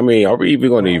quick. I mean, are we even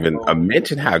going to even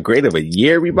mention how great of a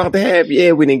year we about to have?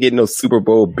 Yeah, we didn't get no Super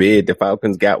Bowl bid. The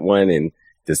Falcons got one and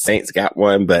the Saints got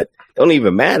one, but it don't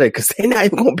even matter because they're not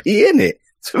even going to be in it.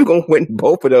 So we're going to win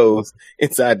both of those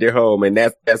inside their home, and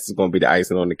that's going to be the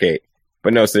icing on the cake.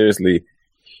 But no, seriously,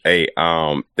 hey,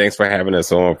 thanks for having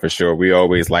us on for sure. We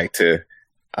always like to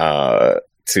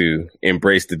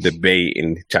embrace the debate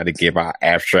and try to give our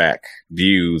abstract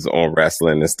views on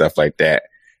wrestling and stuff like that.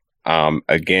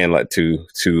 Again, like to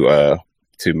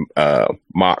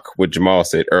mock what Jamal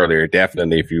said earlier,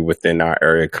 definitely if you're within our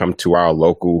area, come to our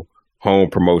local home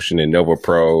promotion in Nova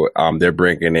Pro. They're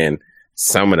bringing in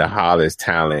some of the hottest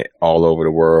talent all over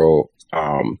the world.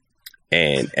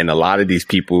 And a lot of these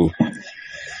people,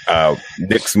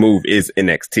 next move is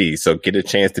NXT. So get a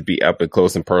chance to be up and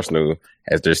close and personal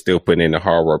as they're still putting in the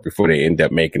hard work before they end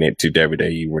up making it to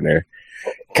WWE when they're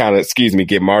kind of,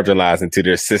 get marginalized into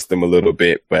their system a little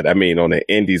bit. But I mean, on the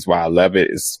indies, while I love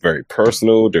it, it's very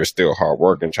personal. They're still hard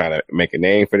working, trying to make a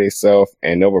name for themselves.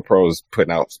 And Nova Pro is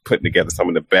putting together some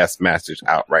of the best matches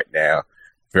out right now.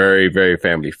 Very, very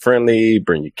family friendly.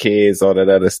 Bring your kids, all that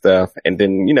other stuff. And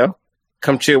then,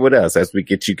 come chill with us as we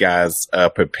get you guys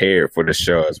prepared for the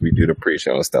show as we do the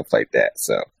pre-show and stuff like that.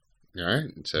 So, all right.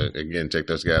 So again, check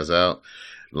those guys out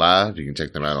live. You can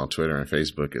check them out on Twitter and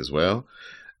Facebook as well.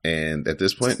 And at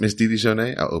this point, Miss Didi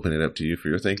Jonay, I'll open it up to you for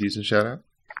your thank yous and shout out.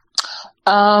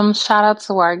 Shout out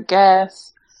to our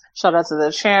guests. Shout out to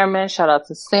the chairman. Shout out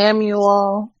to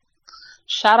Samuel.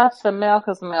 Shout out to Mel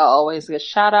because Mel always gets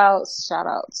shout outs. Shout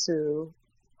out to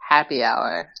Happy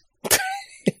Hour.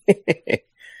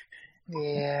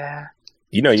 Yeah.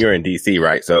 You're in DC,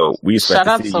 right? So we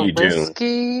expect to see you in June.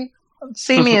 Whiskey.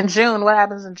 See me in June. What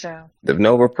happens in June? The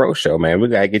Nova Pro show, man. We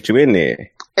gotta get you in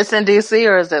there. It's in DC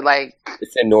or is it like?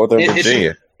 It's in Northern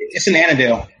Virginia. It's in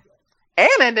Annandale.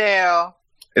 Annandale.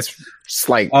 It's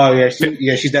like. Oh yeah,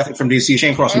 she's definitely from DC. She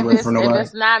ain't crossing the river for nobody. If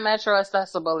it's not metro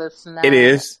accessible, it's not. It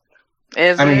is.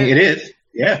 It is.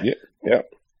 Yeah. Yeah.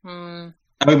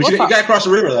 But you gotta cross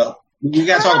the river though. We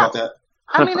gotta talk about that.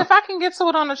 I mean, if I can get to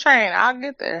it on the train, I'll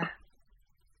get there.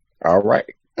 All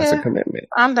right. That's a commitment.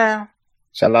 I'm down.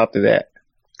 Shout out to that.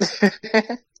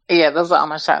 Yeah, those are all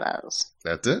my shout outs.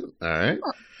 That's it. All right.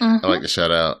 I'd like to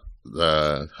shout out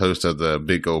the host of the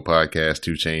Big Gold Podcast,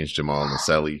 2 Chainz, Jamal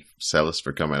Nasellis,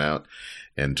 for coming out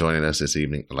and joining us this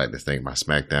evening. I'd like to thank my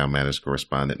SmackDown Matters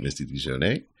correspondent, Misty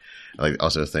Dijonay. I'd like to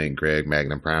also thank Greg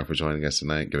Magnum Prime for joining us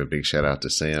tonight. Give a big shout out to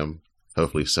Sam.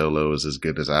 Hopefully Solo is as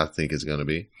good as I think it's going to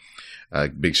be.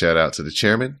 Big shout out to the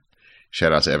chairman.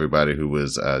 Shout out to everybody who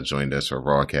was joined us for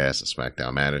WrassCast and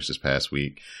SmackDown Matters this past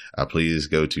week. Please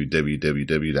go to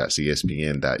www.cspn.us.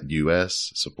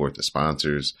 Support the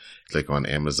sponsors. Click on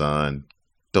Amazon.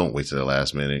 Don't wait till the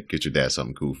last minute. Get your dad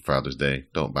something cool for Father's Day.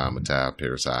 Don't buy him a tie, a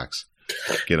pair of socks.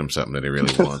 Get him something that he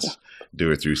really wants. Do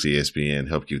it through CSPN.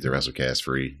 Help keep the WrassleCast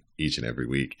free each and every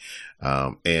week.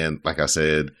 And like I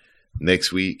said,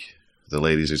 next week, the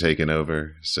ladies are taking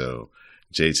over. So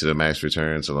J to the Max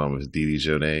returns along with Didi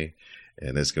Jonay.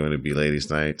 And it's going to be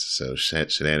ladies' night. So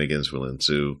shenanigans will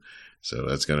ensue. So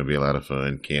that's going to be a lot of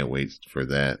fun. Can't wait for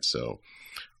that. So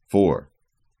for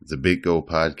the Big Go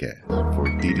Podcast, for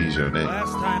Didi Jonay,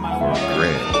 for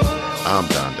Greg, I'm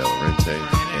Don Delarente.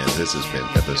 And this has been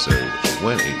episode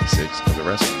 186 of the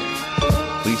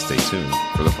WrassleCast. Please stay tuned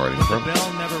for the parting promo. The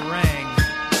bell never rang,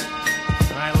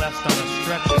 and I left on a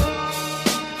stretcher.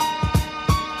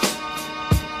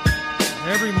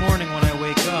 Every morning when I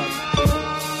wake up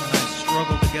and I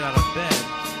struggle to get out of bed,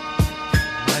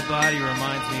 my body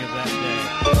reminds me of that day.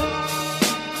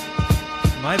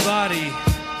 My body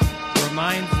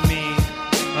reminds me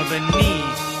of a knee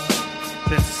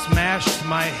that smashed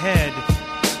my head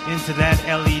into that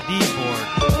LED board.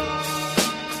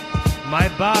 My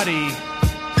body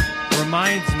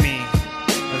reminds me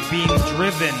of being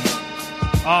driven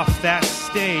off that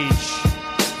stage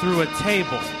through a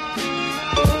table.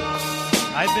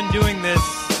 I've been doing this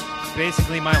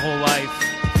basically my whole life,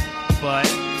 but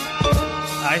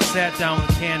I sat down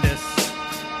with Candace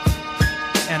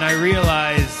and I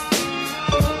realized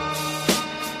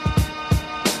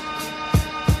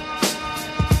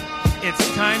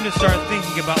it's time to start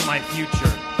thinking about my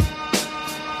future.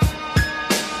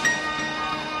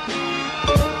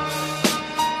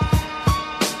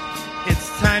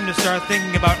 It's time to start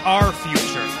thinking about our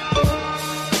future.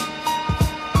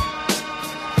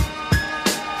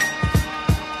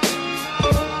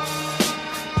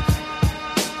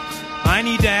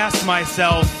 need to ask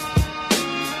myself,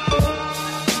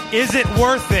 is it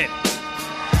worth it?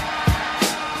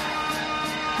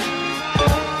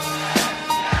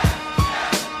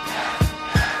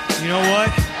 You know what?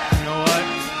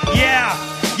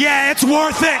 Yeah, it's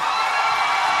worth it.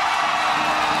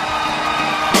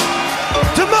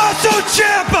 Tommaso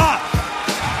Ciampa!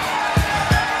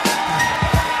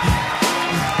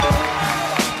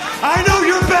 I know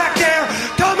you're back there.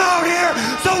 Come out here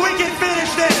so we can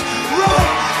finish this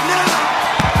right now.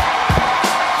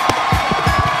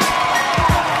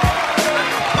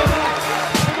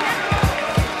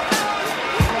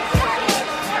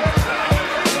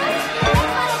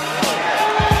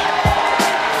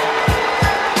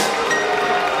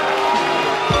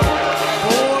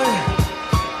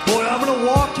 Boy, I'm going to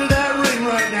walk to that ring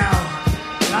right now.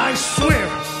 And I swear,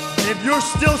 if you're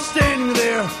still standing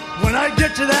there, when I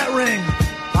get to that ring,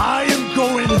 I am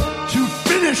going to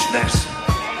finish this.